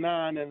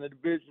 8-9 and the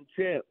division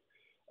champs.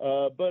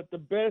 But the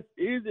best,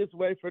 easiest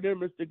way for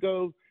them is to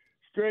go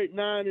straight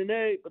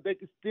 9-8, but they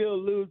could still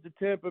lose to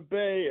Tampa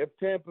Bay. If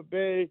Tampa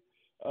Bay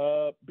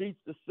beats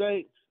the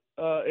Saints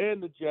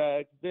and the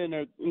Jags, then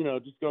they're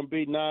just going to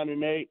be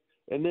 9-8,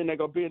 and then they're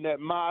going to be in that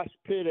mosh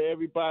pit of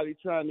everybody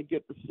trying to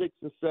get the 6th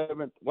and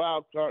 7th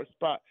wild card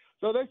spot.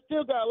 So they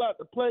still got a lot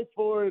to play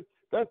for. And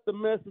that's the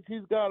message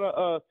he's got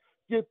to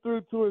get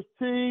through to his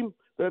team,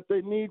 that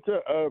they need to.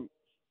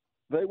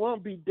 They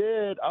won't be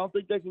dead. I don't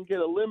think they can get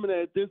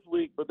eliminated this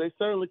week, but they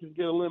certainly can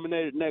get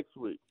eliminated next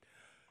week.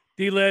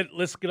 D-Led,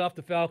 let's get off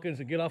the Falcons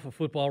and get off of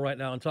football right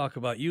now and talk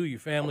about you, your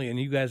family, and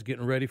you guys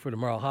getting ready for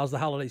tomorrow. How's the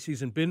holiday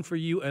season been for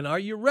you, and are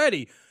you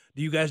ready?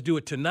 Do you guys do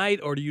it tonight,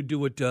 or do you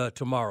do it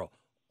tomorrow?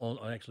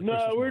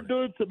 No, we're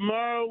doing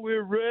tomorrow.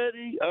 We're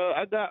ready.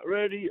 I got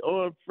ready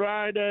on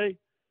Friday,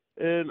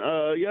 and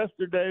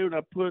yesterday when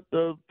I put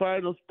the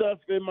final stuff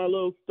in my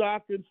little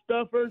stocking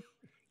stuffers.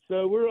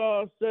 So we're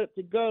all set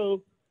to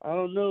go. I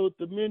don't know what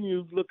the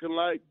menu's looking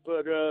like,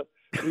 but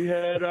we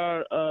had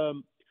our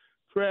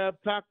crab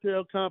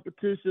cocktail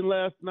competition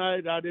last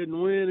night. I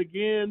didn't win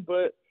again,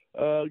 but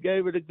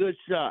gave it a good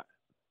shot.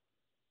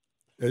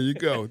 There you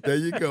go.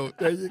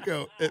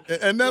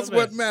 And that's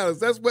what matters.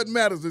 That's what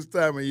matters this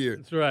time of year.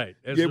 That's right.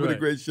 Give it a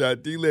great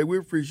shot. D-Led, we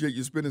appreciate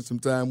you spending some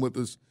time with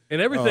us.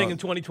 And everything in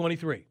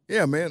 2023.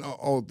 Yeah, man,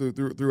 all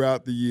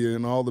throughout the year,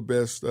 and all the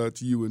best to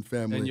you and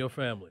family. And your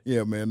family.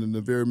 Yeah, man, and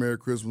a very Merry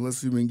Christmas. Let's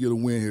see if we can get a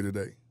win here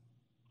today.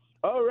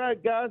 All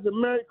right, guys, and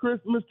Merry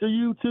Christmas to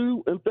you,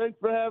 too, and thanks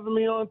for having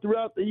me on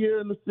throughout the year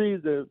and the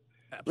season.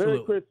 Absolutely.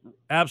 Merry Christmas.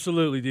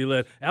 Absolutely,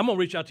 D-Led. I'm going to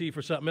reach out to you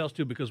for something else,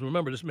 too, because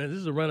remember, this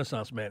is a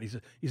Renaissance man.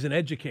 He's an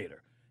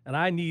educator, and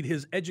I need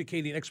his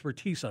educating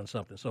expertise on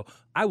something. So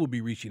I will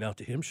be reaching out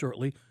to him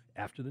shortly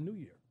after the new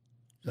year.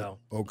 So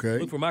okay,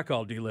 look for my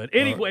call, D-Led.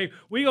 Anyway,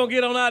 we're going to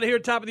get on out of here,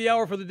 top of the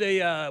hour for the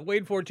day,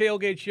 Wade Ford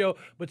Tailgate Show,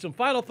 but some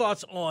final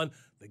thoughts on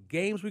the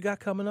games we got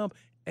coming up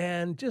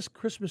and just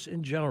Christmas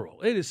in general.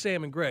 It is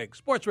Sam and Greg,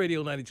 Sports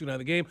Radio 92.9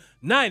 The Game,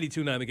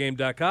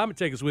 92.9thegame.com, and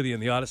take us with you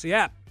in the Odyssey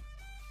app.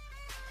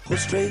 Go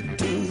straight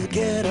to the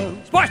ghetto.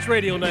 Sports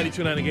Radio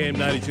 92.9 The Game,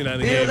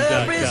 92.9thegame.com. Fill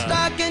every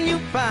stocking you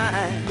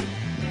find.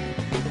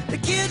 The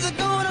kids are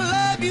gonna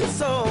love you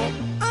so.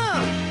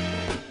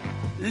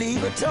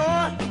 Leave a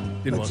toy.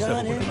 Didn't want to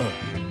step over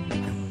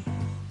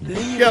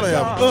You gotta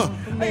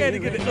have I had to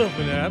get it up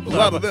in there. a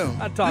lot of them.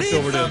 I talked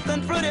over them.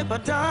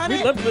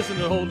 We love to listen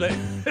to the whole day.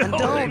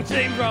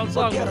 James Brown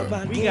song.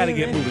 We got to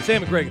get moving.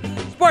 Sam and Greg,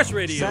 Sports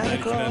Radio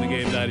 92.9 The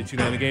Game,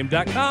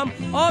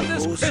 92.9thegame.com on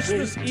this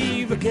Christmas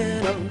Eve.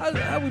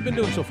 How we been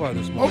doing so far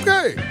this morning?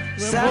 Okay.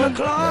 Santa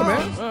Claus. Yeah,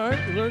 man. All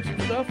right, we learned some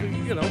stuff.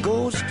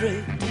 Go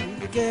straight to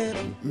the ghetto.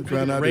 I'm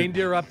trying not to.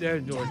 Reindeer up there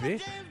in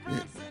Dorby.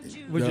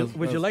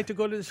 Would you like to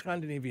go to the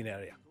Scandinavian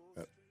area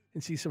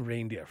and see some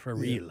reindeer for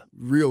real?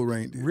 Real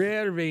reindeer.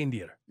 Rare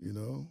reindeer.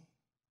 Do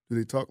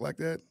they talk like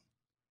that?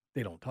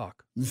 They don't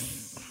talk.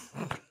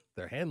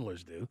 Their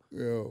handlers do.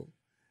 Yeah.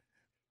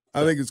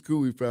 I think it's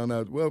cool we found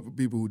out, for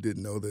people who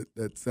didn't know,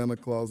 that Santa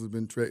Claus has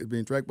been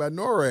being tracked by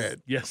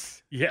NORAD.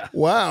 Yes. Yeah.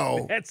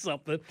 Wow. That's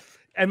something.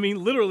 I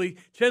mean, literally,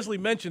 Chesley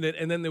mentioned it,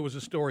 and then there was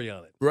a story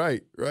on it.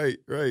 Right.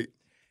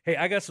 Hey,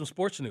 I got some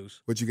sports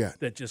news. What you got?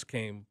 That just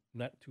came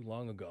not too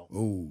long ago.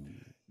 Oh.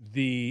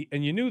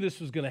 And you knew this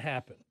was going to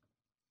happen.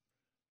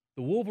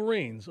 The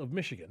Wolverines of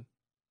Michigan,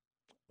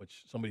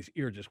 which somebody's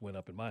ear just went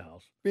up in my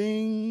house,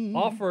 Bing.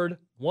 offered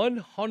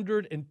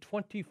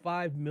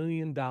 $125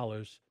 million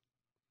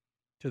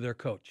to their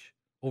coach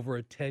over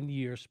a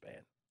 10-year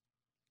span.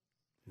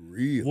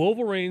 Real.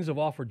 Wolverines have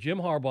offered Jim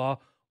Harbaugh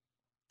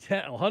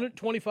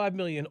 $125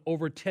 million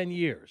over 10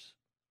 years.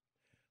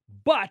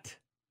 But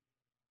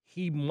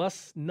he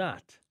must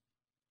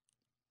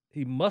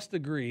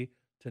agree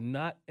to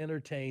not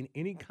entertain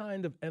any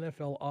kind of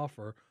NFL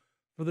offer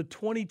for the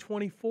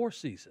 2024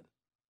 season.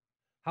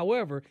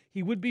 However,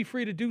 he would be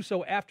free to do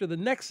so after the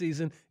next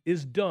season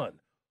is done,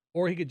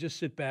 or he could just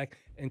sit back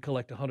and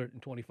collect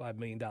 $125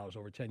 million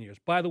over 10 years.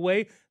 By the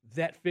way,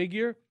 that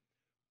figure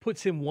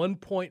puts him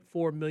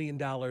 $1.4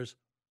 million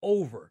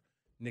over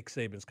Nick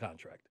Saban's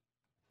contract.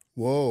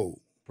 Whoa.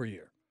 Per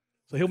year.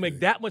 So he'll make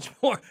that much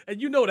more.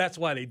 And that's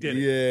why they did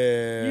it.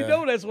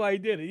 Yeah. That's why he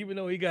did it, even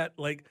though he got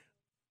like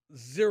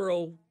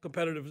zero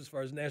competitive as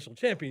far as national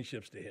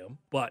championships to him.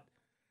 But,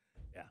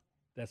 yeah,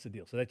 that's the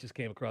deal. So that just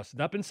came across. It's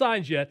not been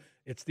signed yet.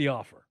 It's the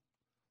offer.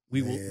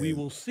 We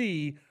will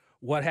see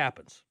what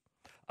happens.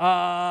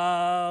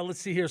 Let's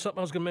see here. Something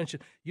I was going to mention.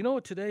 You know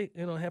what today,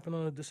 happened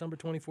on December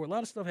 24th? A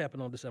lot of stuff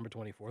happened on December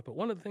 24th. But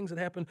one of the things that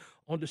happened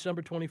on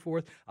December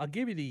 24th, I'll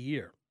give you the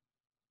year.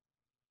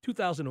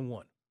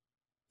 2001.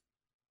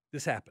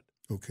 This happened.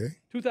 Okay.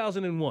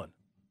 2001,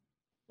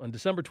 on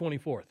December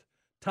 24th,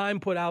 Time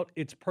put out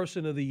its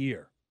Person of the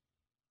Year.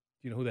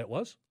 Do you know who that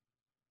was?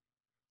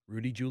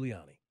 Rudy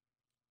Giuliani.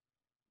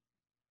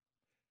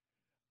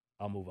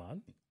 I'll move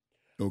on.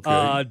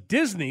 Okay.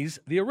 Disney's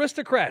The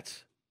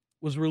Aristocrats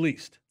was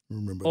released.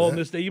 Remember On that?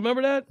 this day. You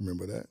remember that?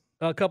 Remember that?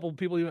 A couple of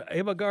people,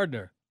 Ava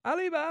Gardner.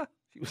 Aliva.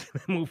 She was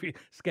in the movie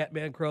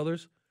Scatman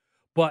Crothers.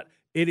 But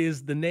it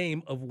is the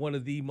name of one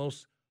of the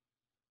most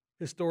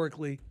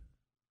historically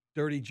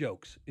dirty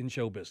jokes in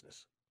show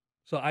business.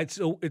 So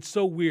it's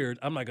so weird.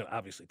 I'm not going to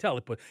obviously tell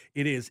it, but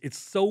it is.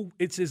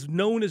 It's as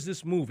known as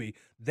this movie,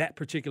 that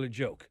particular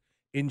joke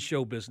in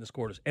show business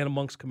quarters and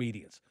amongst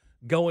comedians.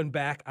 Going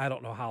back, I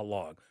don't know how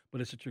long,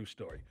 but it's a true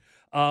story.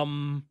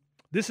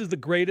 This is the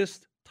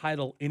greatest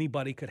title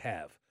anybody could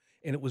have,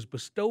 and it was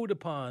bestowed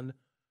upon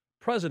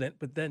President,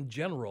 but then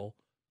General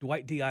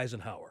Dwight D.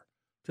 Eisenhower.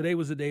 Today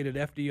was the day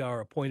that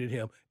FDR appointed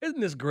him.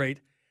 Isn't this great?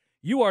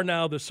 You are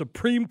now the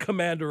Supreme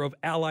Commander of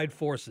Allied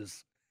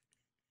Forces.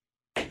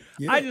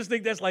 Yeah. I just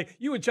think that's like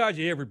you in charge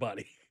of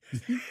everybody.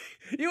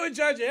 You in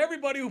charge of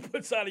everybody who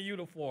puts on a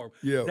uniform.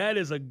 Yeah. That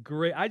is a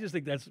great. I just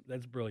think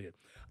that's brilliant.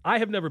 I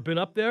have never been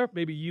up there.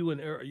 Maybe you and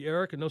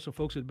Eric and know some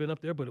folks that had been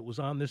up there, but it was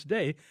on this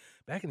day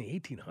back in the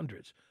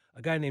 1800s.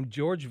 A guy named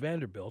George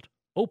Vanderbilt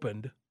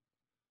opened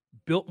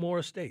Biltmore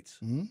Estates.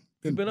 Mm-hmm.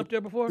 You been up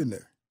there before? Been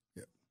there.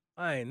 Yeah.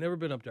 I ain't never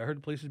been up there. I heard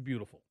the place is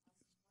beautiful.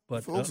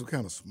 But folks are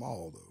kind of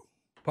small though.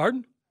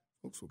 Pardon?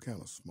 Folks were kind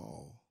of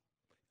small.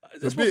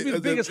 It's supposed to be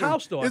the biggest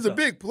house, though. It's a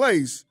big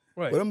place,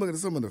 right? But I'm looking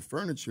at some of the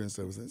furniture and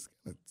stuff. It's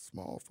kind of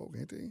small folk,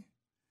 ain't they?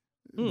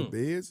 The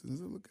beds and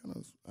look kind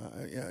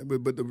of yeah.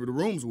 But the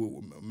rooms were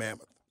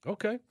mammoth.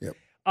 Okay.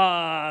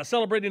 Yep.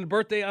 Celebrating the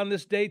birthday on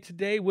this day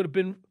today would have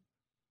been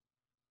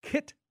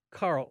Kit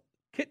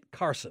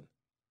Carson,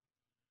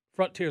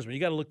 frontiersman. You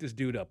got to look this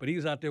dude up, but he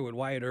was out there with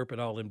Wyatt Earp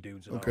and all them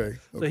dudes. And Okay.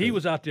 So he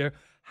was out there.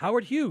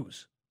 Howard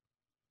Hughes.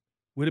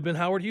 Would have been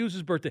Howard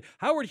Hughes' birthday.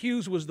 Howard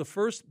Hughes was the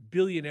first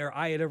billionaire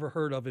I had ever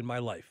heard of in my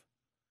life.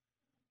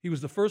 He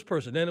was the first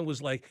person. Then it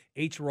was like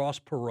H. Ross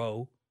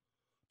Perot.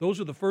 Those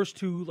are the first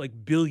two like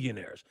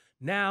billionaires.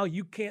 Now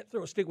you can't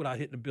throw a stick without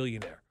hitting a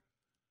billionaire.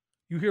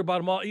 You hear about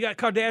them all. You got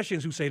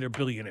Kardashians who say they're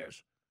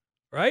billionaires,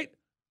 right?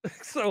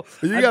 So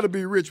you got to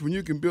be rich when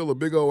you can build a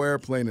big old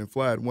airplane and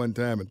fly it one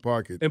time and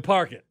park it.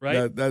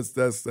 Right? That's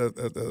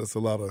a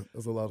lot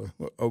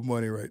of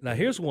money right now. There.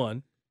 Here's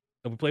one.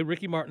 And we played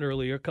Ricky Martin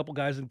earlier. A couple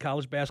guys in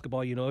college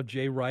basketball,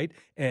 Jay Wright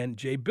and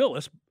Jay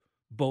Billis,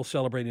 both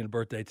celebrating a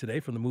birthday today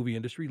from the movie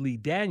industry. Lee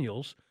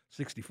Daniels,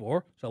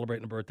 64,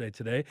 celebrating a birthday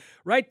today.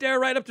 Right there,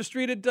 right up the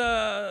street at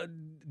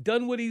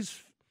Dunwoody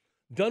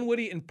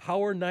and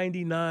Power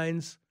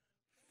 99's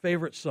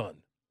favorite son,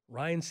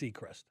 Ryan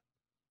Seacrest.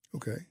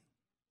 Okay.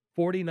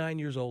 49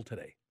 years old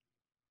today.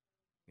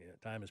 Yeah,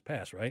 time has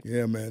passed, right?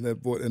 Yeah, man.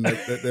 That voice and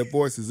that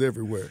voice is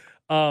everywhere.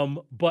 And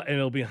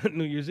it'll be on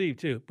New Year's Eve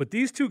too. But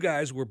these two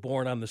guys were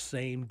born on the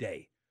same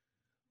day,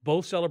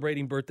 both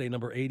celebrating birthday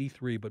number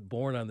 83, but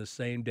born on the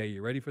same day.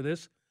 You ready for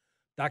this?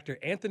 Dr.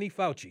 Anthony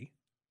Fauci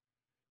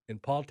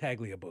and Paul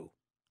Tagliabue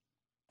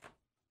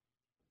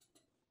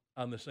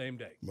on the same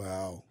day.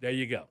 Wow. There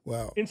you go.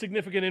 Wow.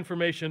 Insignificant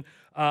information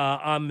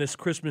on this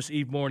Christmas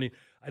Eve morning.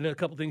 I know a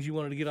couple things you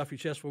wanted to get off your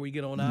chest before we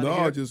get on out of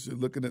here. No, just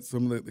looking at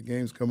some of the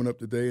games coming up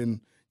today and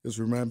just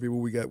remind people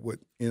we got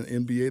in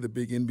NBA, the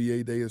big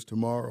NBA day is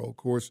tomorrow, of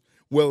course.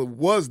 Well, it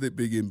was the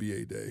big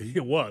NBA day.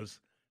 It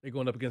was. They're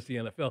going up against the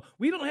NFL.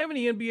 We don't have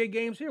any NBA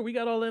games here. We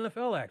got all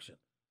NFL action,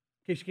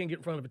 in case you can't get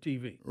in front of a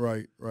TV.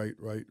 Right.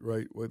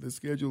 Well, the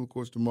schedule, of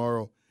course,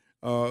 tomorrow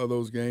are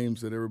those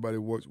games that everybody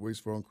waits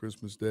for on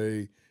Christmas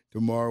Day.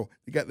 Tomorrow,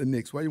 they got the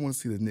Knicks. Why do you want to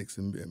see the Knicks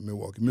in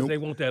Milwaukee? They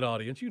want that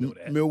audience. You know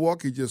that.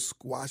 Milwaukee just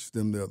squashed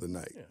them the other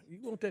night. Yeah, you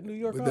want that New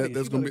York But audience.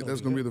 that's going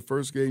to be the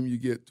first game you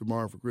get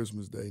tomorrow for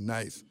Christmas Day.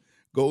 Nice.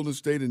 Golden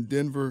State and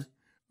Denver.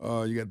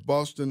 You got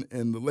Boston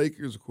and the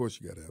Lakers. Of course,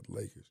 you got to have the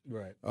Lakers.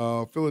 Right.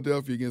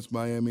 Philadelphia against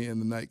Miami and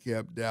the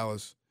nightcap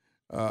Dallas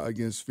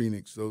against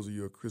Phoenix. Those are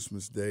your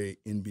Christmas Day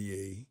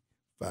NBA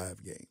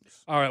 5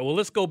 games. All right, well,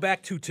 let's go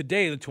back to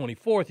today, the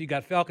 24th. You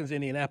got Falcons,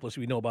 Indianapolis.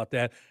 We know about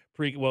that.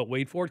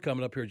 Wade Ford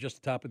coming up here just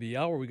at the top of the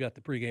hour. We got the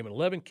pregame at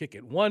 11, kick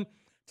at 1.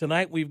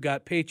 Tonight we've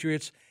got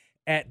Patriots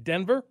at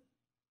Denver.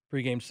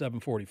 Pregame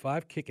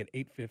 7:45, kick at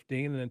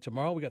 8:15. And then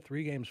tomorrow we got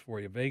 3 games for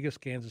you. Vegas,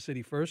 Kansas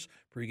City first.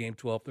 Pregame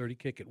 12:30,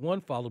 kick at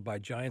 1, followed by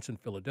Giants in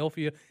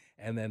Philadelphia.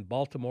 And then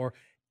Baltimore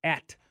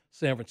at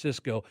San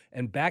Francisco.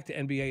 And back to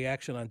NBA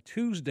action on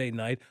Tuesday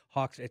night.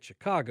 Hawks at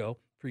Chicago.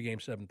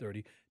 Pregame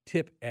 7:30,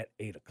 tip at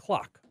 8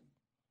 o'clock.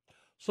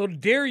 So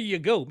there you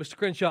go, Mr.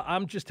 Crenshaw.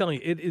 I'm just telling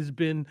you, it has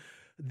been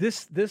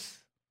this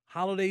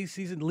holiday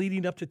season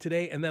leading up to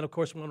today. And then, of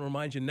course, I want to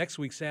remind you, next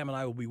week, Sam and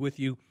I will be with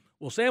you.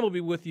 Well, Sam will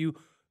be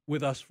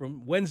with us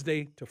from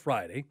Wednesday to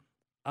Friday.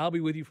 I'll be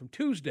with you from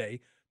Tuesday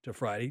to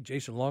Friday.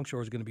 Jason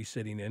Longshore is going to be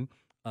sitting in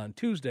on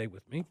Tuesday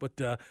with me. But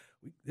this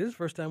is the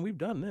first time we've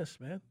done this,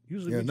 man.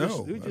 Usually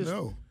we just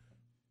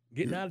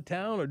getting out of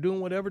town or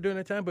doing whatever during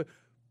that time. But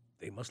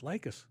they must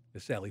like us,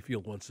 as Sally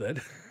Field once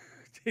said.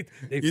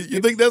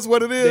 You think that's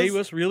what it is? They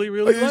must really,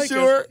 really Are you like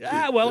sure?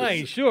 us. Well, I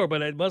ain't sure, but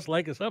they must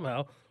like us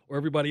somehow. Or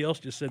everybody else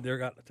just said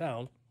they're out of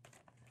town,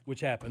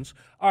 which happens.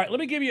 All right, let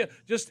me give you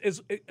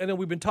I know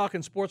we've been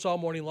talking sports all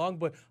morning long,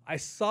 but I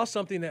saw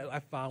something that I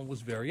found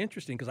was very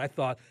interesting because I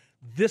thought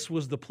this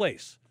was the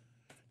place.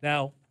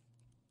 Now,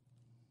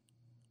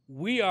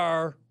 we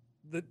are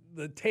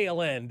the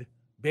tail end,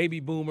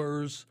 baby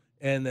boomers,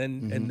 and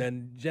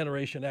then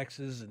Generation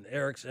X's and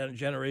Eric's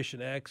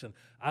Generation X, and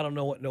I don't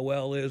know what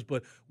Noel is,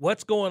 but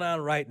what's going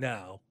on right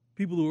now?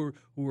 People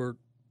who are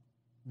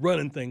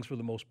running things for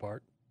the most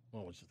part.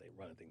 Well, let's just say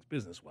running things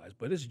business-wise,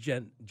 but it's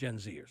Gen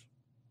Zers,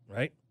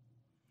 right?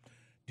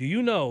 Do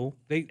you know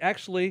they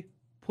actually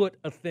put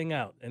a thing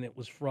out, and it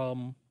was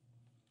from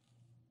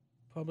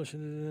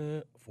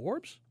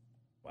Forbes?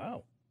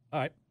 Wow. All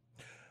right.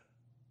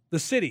 The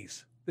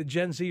cities that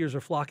Gen Zers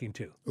are flocking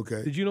to.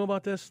 Okay. Did you know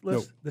about this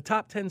list? No. The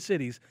top 10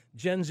 cities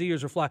Gen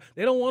Zers are flocking.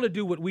 They don't want to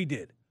do what we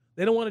did.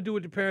 They don't want to do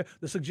what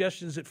the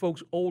suggestions that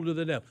folks older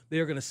than them. They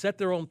are going to set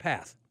their own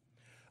path.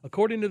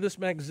 According to this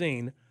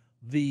magazine,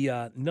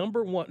 the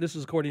number one, this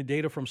is according to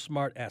data from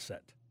Smart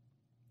Asset,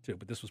 too,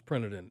 but this was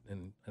printed in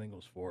I think it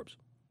was Forbes.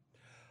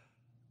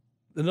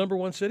 The number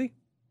one city,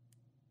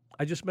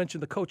 I just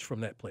mentioned the coach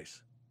from that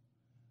place.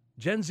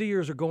 Gen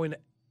Zers are going to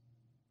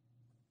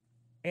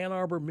Ann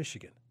Arbor,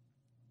 Michigan.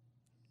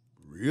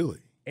 Really?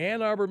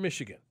 Ann Arbor,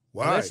 Michigan.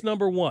 Why? Now, that's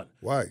number one.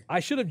 Why? I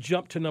should have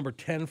jumped to number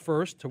 10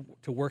 first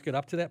to work it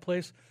up to that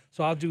place,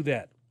 so I'll do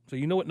that. So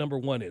you know what number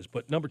one is.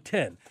 But number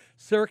 10,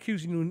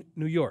 Syracuse, New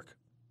York.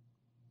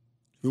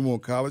 We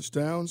want college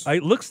towns?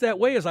 It looks that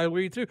way as I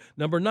read through.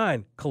 Number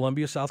 9,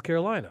 Columbia, South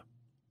Carolina.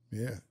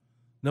 Yeah.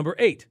 Number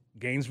 8,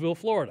 Gainesville,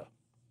 Florida.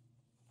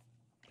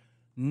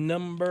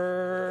 Let's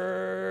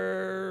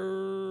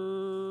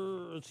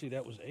see,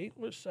 that was 8.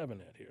 Where's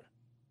 7 at here?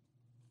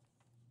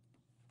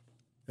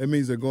 That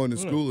means they're going to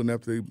school, and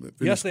after they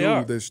finish they school,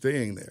 are. they're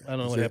staying there. I don't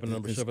know what happened to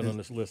number 7 on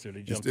this list here.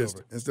 They jumped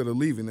over. Instead of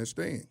leaving, they're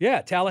staying.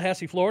 Yeah,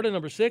 Tallahassee, Florida,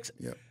 number 6.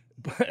 Yeah.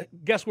 But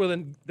guess where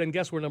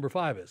guess where number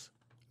 5 is?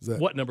 That?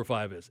 What number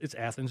 5 is? It's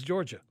Athens,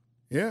 Georgia.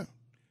 Yeah.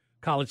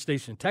 College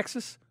Station,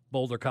 Texas.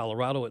 Boulder,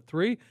 Colorado at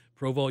 3.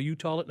 Provo,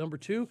 Utah at number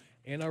 2.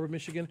 Ann Arbor,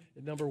 Michigan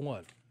at number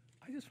 1.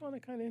 I just found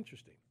it kind of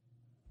interesting.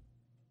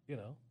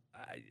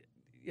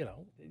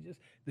 Just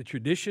the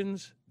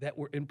traditions that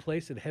were in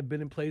place, that have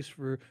been in place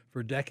for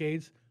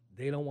decades,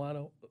 they don't want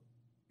to,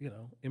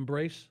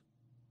 embrace.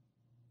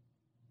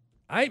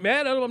 I ain't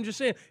mad at them. I'm just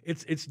saying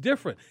it's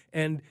different.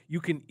 And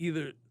you can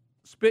either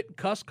spit,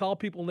 cuss, call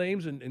people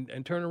names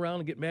and turn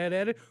around and get mad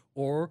at it,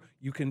 or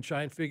you can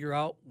try and figure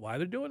out why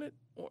they're doing it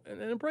and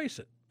then embrace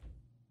it.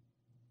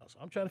 So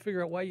I'm trying to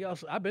figure out why y'all.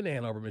 I've been to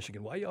Ann Arbor,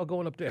 Michigan. Why y'all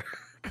going up there?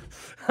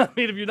 I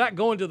mean, if you're not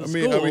going to the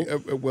school. I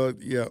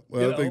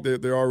think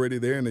they're already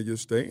there and they're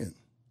just staying.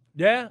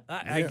 Yeah,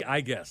 I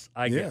guess.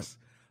 That's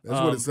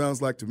what it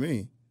sounds like to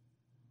me.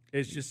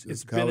 It's just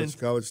it's college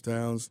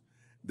towns.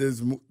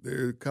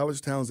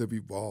 College towns have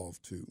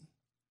evolved too.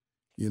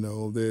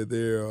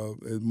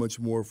 They're much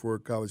more for a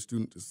college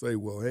student to say,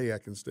 well, hey, I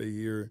can stay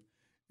here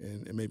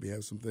and maybe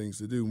have some things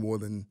to do more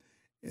than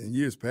in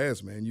years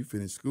past, man. You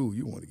finished school,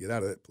 you want to get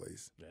out of that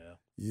place. Yeah.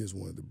 You just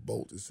wanted to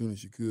bolt as soon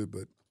as you could,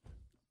 but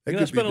you're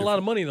not spending a lot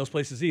of money in those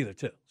places either,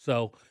 too.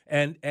 So,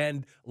 and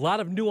a lot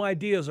of new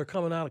ideas are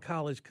coming out of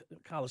college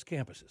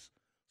campuses.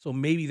 So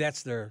maybe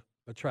that's their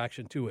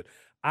attraction to it.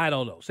 I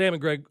don't know. Sam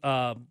and Greg,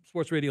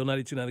 Sports Radio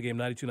 92.9 The Game,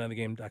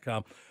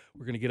 92.9thegame.com.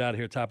 We're going to get out of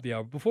here top of the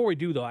hour. Before we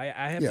do, though, I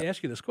have to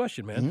ask you this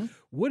question, man.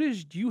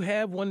 Mm-hmm. Do you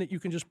have one that you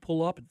can just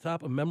pull up at the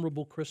top, a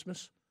memorable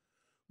Christmas,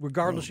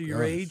 regardless of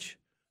your age?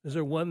 Is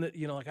there one that,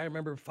 like I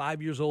remember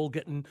 5 years old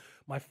getting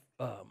my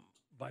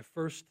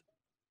first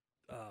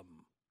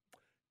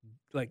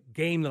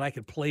game that I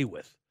could play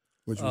with.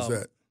 Which was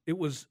that? It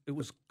was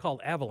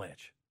called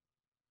Avalanche.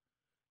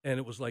 And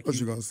it was like I thought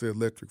you were going to say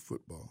electric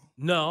football.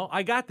 No,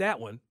 I got that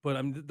one,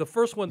 but the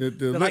first one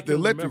the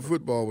electric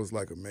football was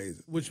like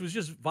amazing, which was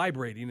just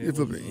vibrating.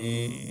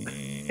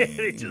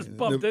 They just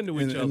bumped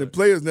into each other. And the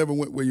players never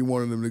went where you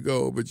wanted them to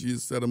go, but you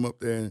just set them up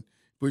there and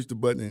push the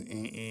button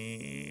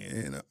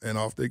and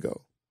off they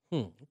go.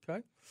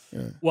 Okay.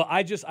 Yeah. Well,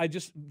 I just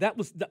that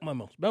was my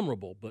most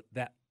memorable, but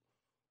that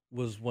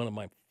was one of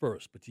my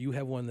first. But do you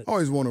have one that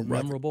always wanted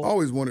memorable?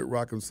 Always wanted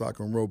Rock'em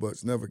Sock'em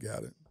Robots. Never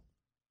got it.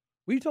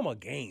 What are you talking about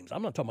games?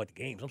 I'm not talking about the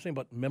games. I'm saying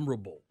about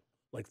memorable,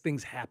 like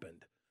things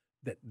happened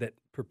that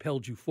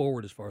propelled you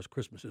forward as far as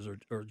Christmases or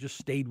just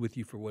stayed with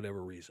you for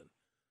whatever reason.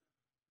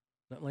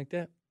 Nothing like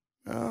that?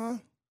 I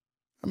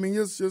mean,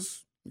 it's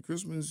just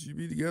Christmas, you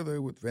be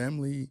together with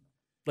family.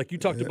 Like you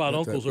talked about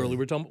uncles earlier.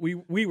 We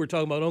were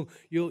talking about uncles.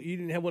 You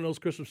didn't have one of those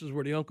Christmases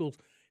where the uncles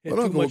had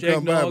too much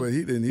eggnog. By, but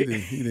he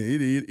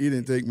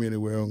didn't take me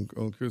anywhere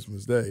on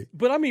Christmas Day.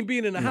 But I mean,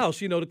 being in the house,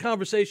 the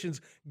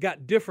conversations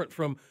got different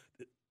from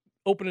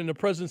opening the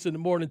presents in the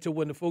morning to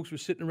when the folks were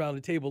sitting around the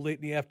table late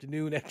in the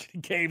afternoon after the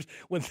games,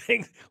 when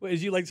things,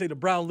 as you like to say, the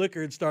brown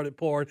liquor had started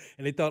pouring,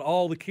 and they thought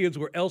all the kids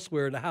were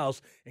elsewhere in the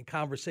house, and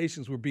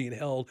conversations were being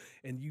held,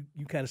 and you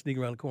kind of sneak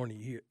around the corner,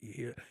 you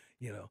hear,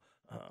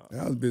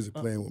 I was busy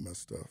playing with my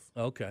stuff.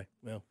 Okay,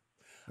 well.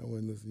 I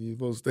wasn't listening. You're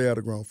supposed to stay out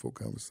of grown folk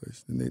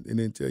conversation. And they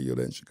didn't tell you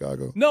that in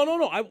Chicago? No.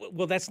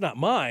 Well, that's not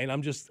mine.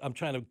 I'm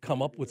trying to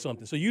come up with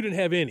something. So you didn't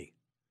have any.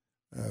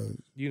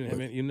 You didn't have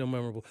any. You know,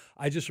 memorable.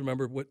 I just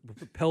remember what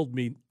propelled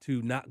me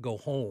to not go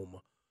home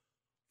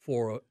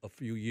for a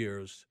few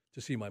years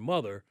to see my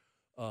mother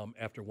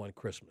after one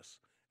Christmas.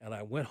 And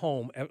I went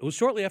home. It was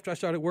shortly after I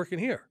started working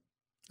here.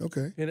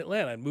 Okay. In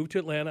Atlanta. I moved to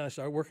Atlanta. I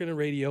started working in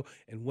radio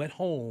and went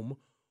home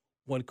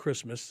one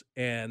Christmas.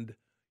 And,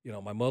 you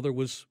know, my mother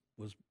was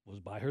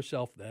by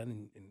herself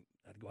then, and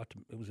I'd go out to,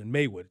 it was in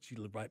Maywood. She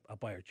lived right out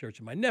by her church,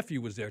 and my nephew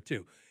was there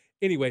too.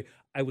 Anyway,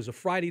 it was a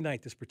Friday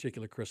night this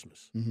particular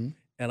Christmas,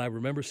 and I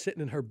remember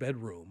sitting in her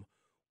bedroom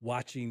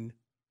watching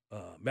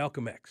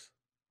Malcolm X.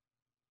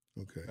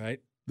 Okay. Right?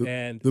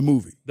 The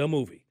movie. The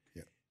movie.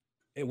 Yeah.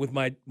 And with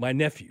my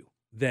nephew,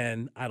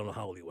 then, I don't know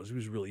how old he was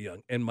really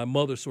young, and my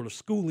mother sort of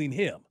schooling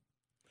him.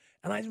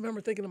 And I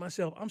remember thinking to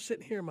myself, I'm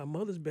sitting here in my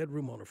mother's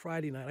bedroom on a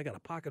Friday night. I got a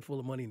pocket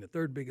full of money in the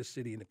third biggest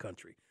city in the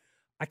country.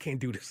 I can't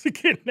do this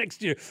again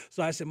next year.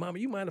 So I said, Mama,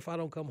 you mind if I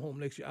don't come home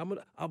next year?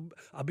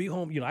 I'll be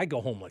home. You know, I go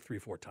home like 3 or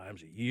 4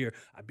 times a year.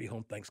 I'd be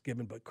home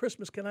Thanksgiving, but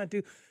Christmas, can I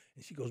do?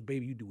 And she goes,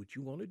 baby, you do what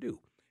you want to do.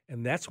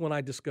 And that's when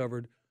I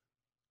discovered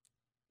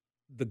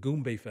the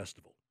Goombay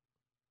Festival.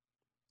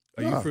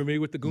 Are you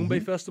familiar with the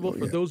Goombay Festival?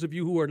 For those of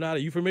you who are not, are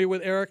you familiar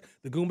with, Eric,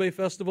 the Goombay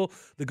Festival?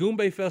 The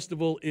Goombay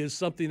Festival is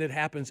something that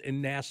happens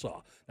in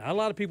Nassau. Now, a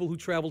lot of people who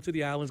travel to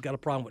the islands got a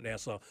problem with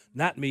Nassau.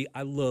 Not me.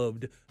 I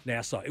loved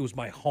Nassau. It was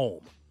my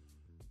home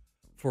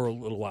for a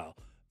little while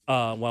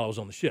I was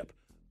on the ship.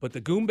 But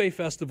the Goombay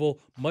Festival,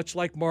 much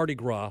like Mardi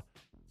Gras,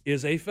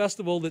 is a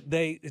festival that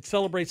it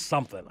celebrates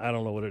something. I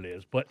don't know what it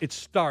is, but it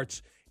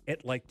starts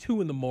at like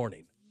 2 a.m.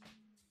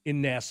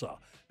 in Nassau,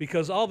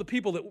 because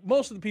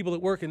most of the people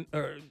that work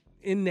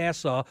in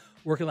Nassau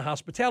work in the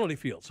hospitality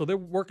field. So they're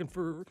working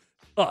for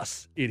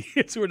us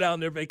idiots who are down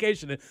there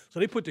vacationing. So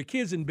they put their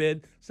kids in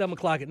bed 7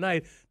 o'clock at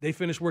night. They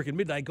finish work at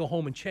midnight, go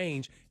home and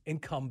change,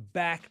 and come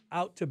back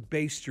out to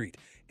Bay Street.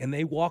 And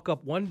they walk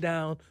up one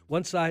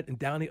side and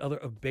down the other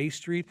of Bay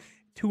Street,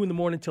 2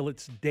 a.m. till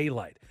it's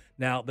daylight.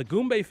 Now, the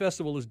Goombay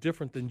Festival is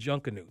different than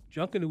Junkanoo.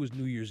 Junkanoo is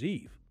New Year's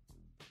Eve.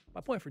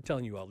 My point for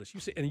telling you all this,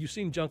 you've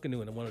seen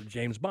Junkanoo in one of the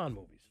James Bond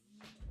movies.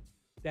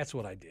 That's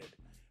what I did.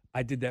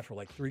 I did that for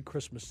like 3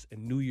 Christmas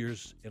and New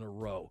Year's in a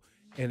row,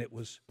 and it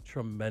was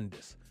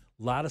tremendous.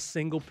 A lot of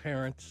single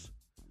parents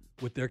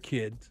with their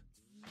kids,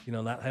 you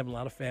know, not having a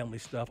lot of family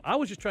stuff. I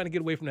was just trying to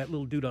get away from that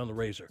little dude on the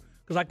razor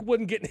because I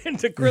wasn't getting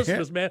into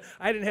Christmas, man.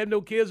 I didn't have no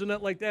kids or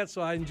nothing like that,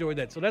 so I enjoyed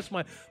that. So that's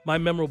my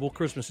memorable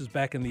Christmases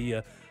back in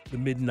the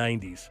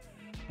mid-'90s.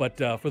 But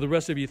for the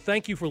rest of you,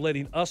 thank you for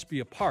letting us be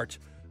a part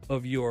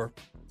of your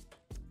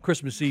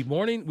Christmas Eve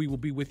morning. We will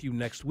be with you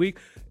next week.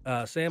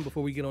 Sam,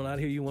 before we get on out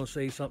here, you want to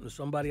say something to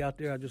somebody out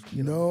there?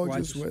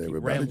 Everybody just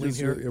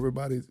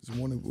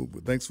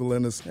wanted. Thanks for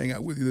letting us hang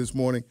out with you this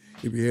morning.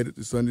 If you're headed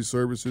to Sunday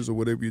services or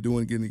whatever you're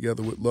doing, getting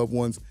together with loved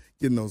ones,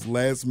 getting those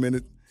last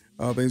minute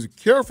things.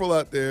 Careful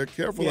out there.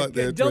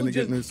 Don't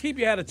just keep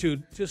your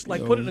attitude. Just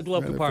like put it in the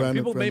glove compartment.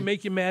 People may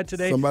make you mad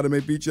today. Somebody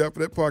may beat you up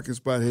for that parking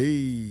spot.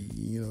 Hey,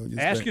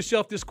 ask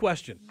yourself this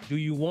question: do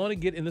you want to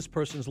get in this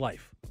person's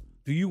life?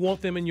 Do you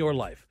want them in your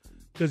life?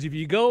 Because if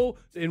you go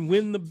and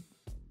win the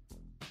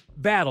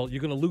battle, you're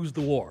going to lose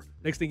the war.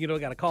 Next thing you know, you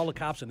got to call the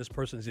cops and this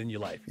person's in your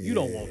life. You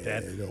don't want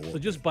that. So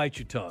just bite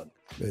your tongue.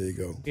 There you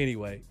go.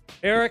 Anyway,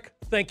 Eric,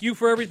 thank you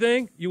for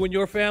everything. You and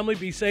your family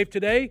be safe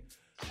today.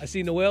 I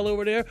see Noelle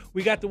over there.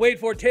 We got the Wade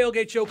Ford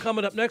Tailgate Show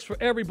coming up next for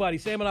everybody.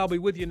 Sam and I will be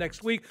with you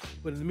next week.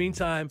 But in the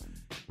meantime,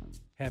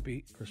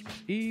 happy Christmas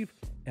Eve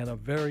and a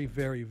very,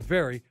 very,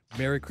 very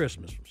Merry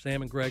Christmas from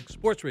Sam and Greg,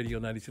 Sports Radio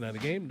 92.9 The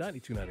Game,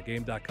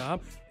 929thegame.com.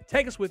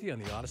 Take us with you on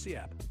the Odyssey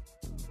app.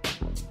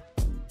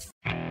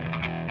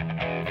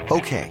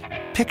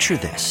 Okay, picture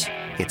this.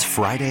 It's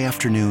Friday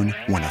afternoon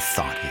when a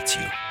thought hits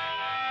you.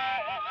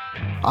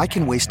 I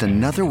can waste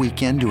another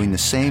weekend doing the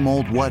same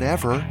old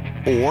whatever,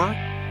 or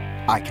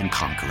I can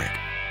conquer it.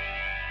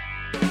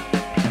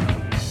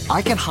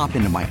 I can hop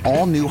into my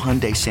all-new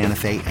Hyundai Santa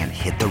Fe and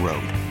hit the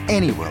road.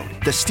 Any road.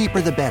 The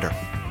steeper, the better.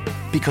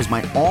 Because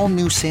my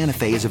all-new Santa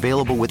Fe is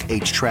available with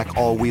H-Track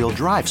all-wheel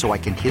drive, so I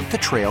can hit the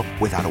trail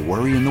without a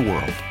worry in the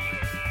world.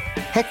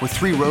 Heck, with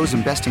 3 rows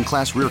and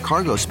best-in-class rear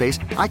cargo space,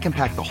 I can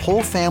pack the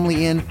whole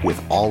family in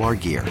with all our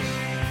gear.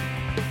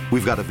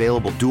 We've got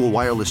available dual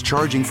wireless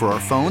charging for our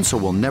phones, so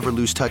we'll never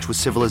lose touch with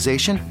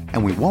civilization,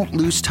 and we won't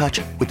lose touch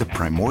with the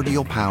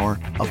primordial power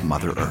of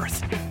Mother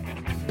Earth.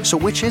 So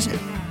which is it?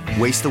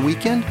 Waste the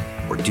weekend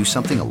or do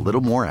something a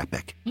little more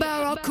epic?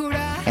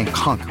 And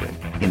conquer it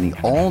in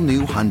the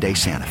all-new Hyundai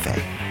Santa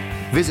Fe.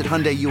 Visit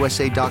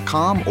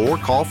HyundaiUSA.com or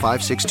call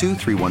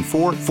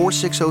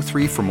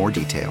 562-314-4603 for more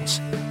details.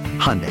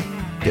 Hyundai,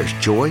 there's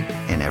joy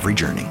in every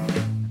journey.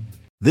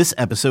 This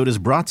episode is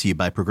brought to you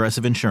by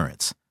Progressive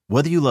Insurance.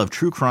 Whether you love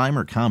true crime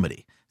or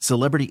comedy,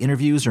 celebrity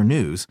interviews or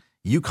news,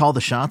 you call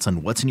the shots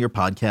on what's in your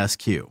podcast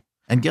queue.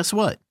 And guess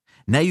what?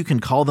 Now you can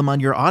call them on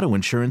your auto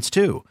insurance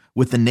too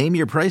with the Name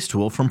Your Price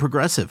tool from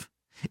Progressive.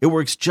 It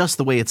works just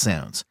the way it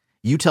sounds.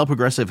 You tell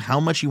Progressive how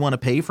much you want to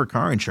pay for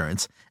car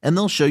insurance, and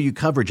they'll show you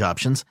coverage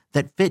options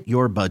that fit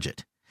your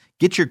budget.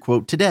 Get your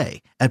quote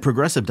today at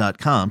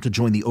Progressive.com to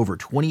join the over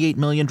 28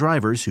 million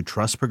drivers who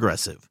trust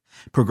Progressive.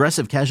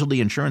 Progressive Casualty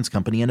Insurance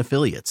Company and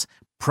Affiliates.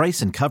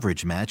 Price and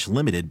coverage match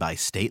limited by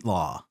state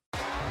law.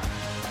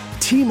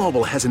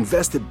 T-Mobile has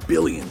invested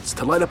billions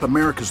to light up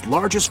America's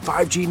largest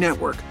 5G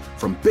network,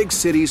 from big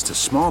cities to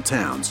small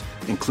towns,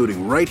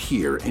 including right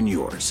here in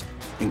yours.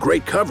 And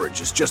great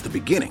coverage is just the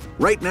beginning.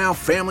 Right now,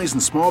 families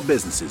and small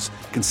businesses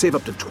can save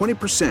up to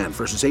 20%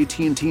 versus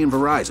AT&T and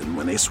Verizon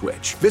when they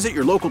switch. Visit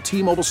your local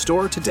T-Mobile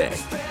store today.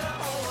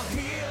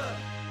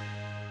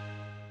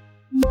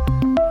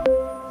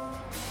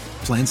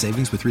 Plan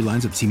savings with 3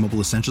 lines of T-Mobile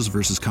Essentials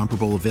versus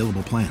comparable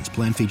available plans.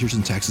 Plan features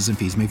and taxes and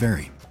fees may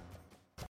vary.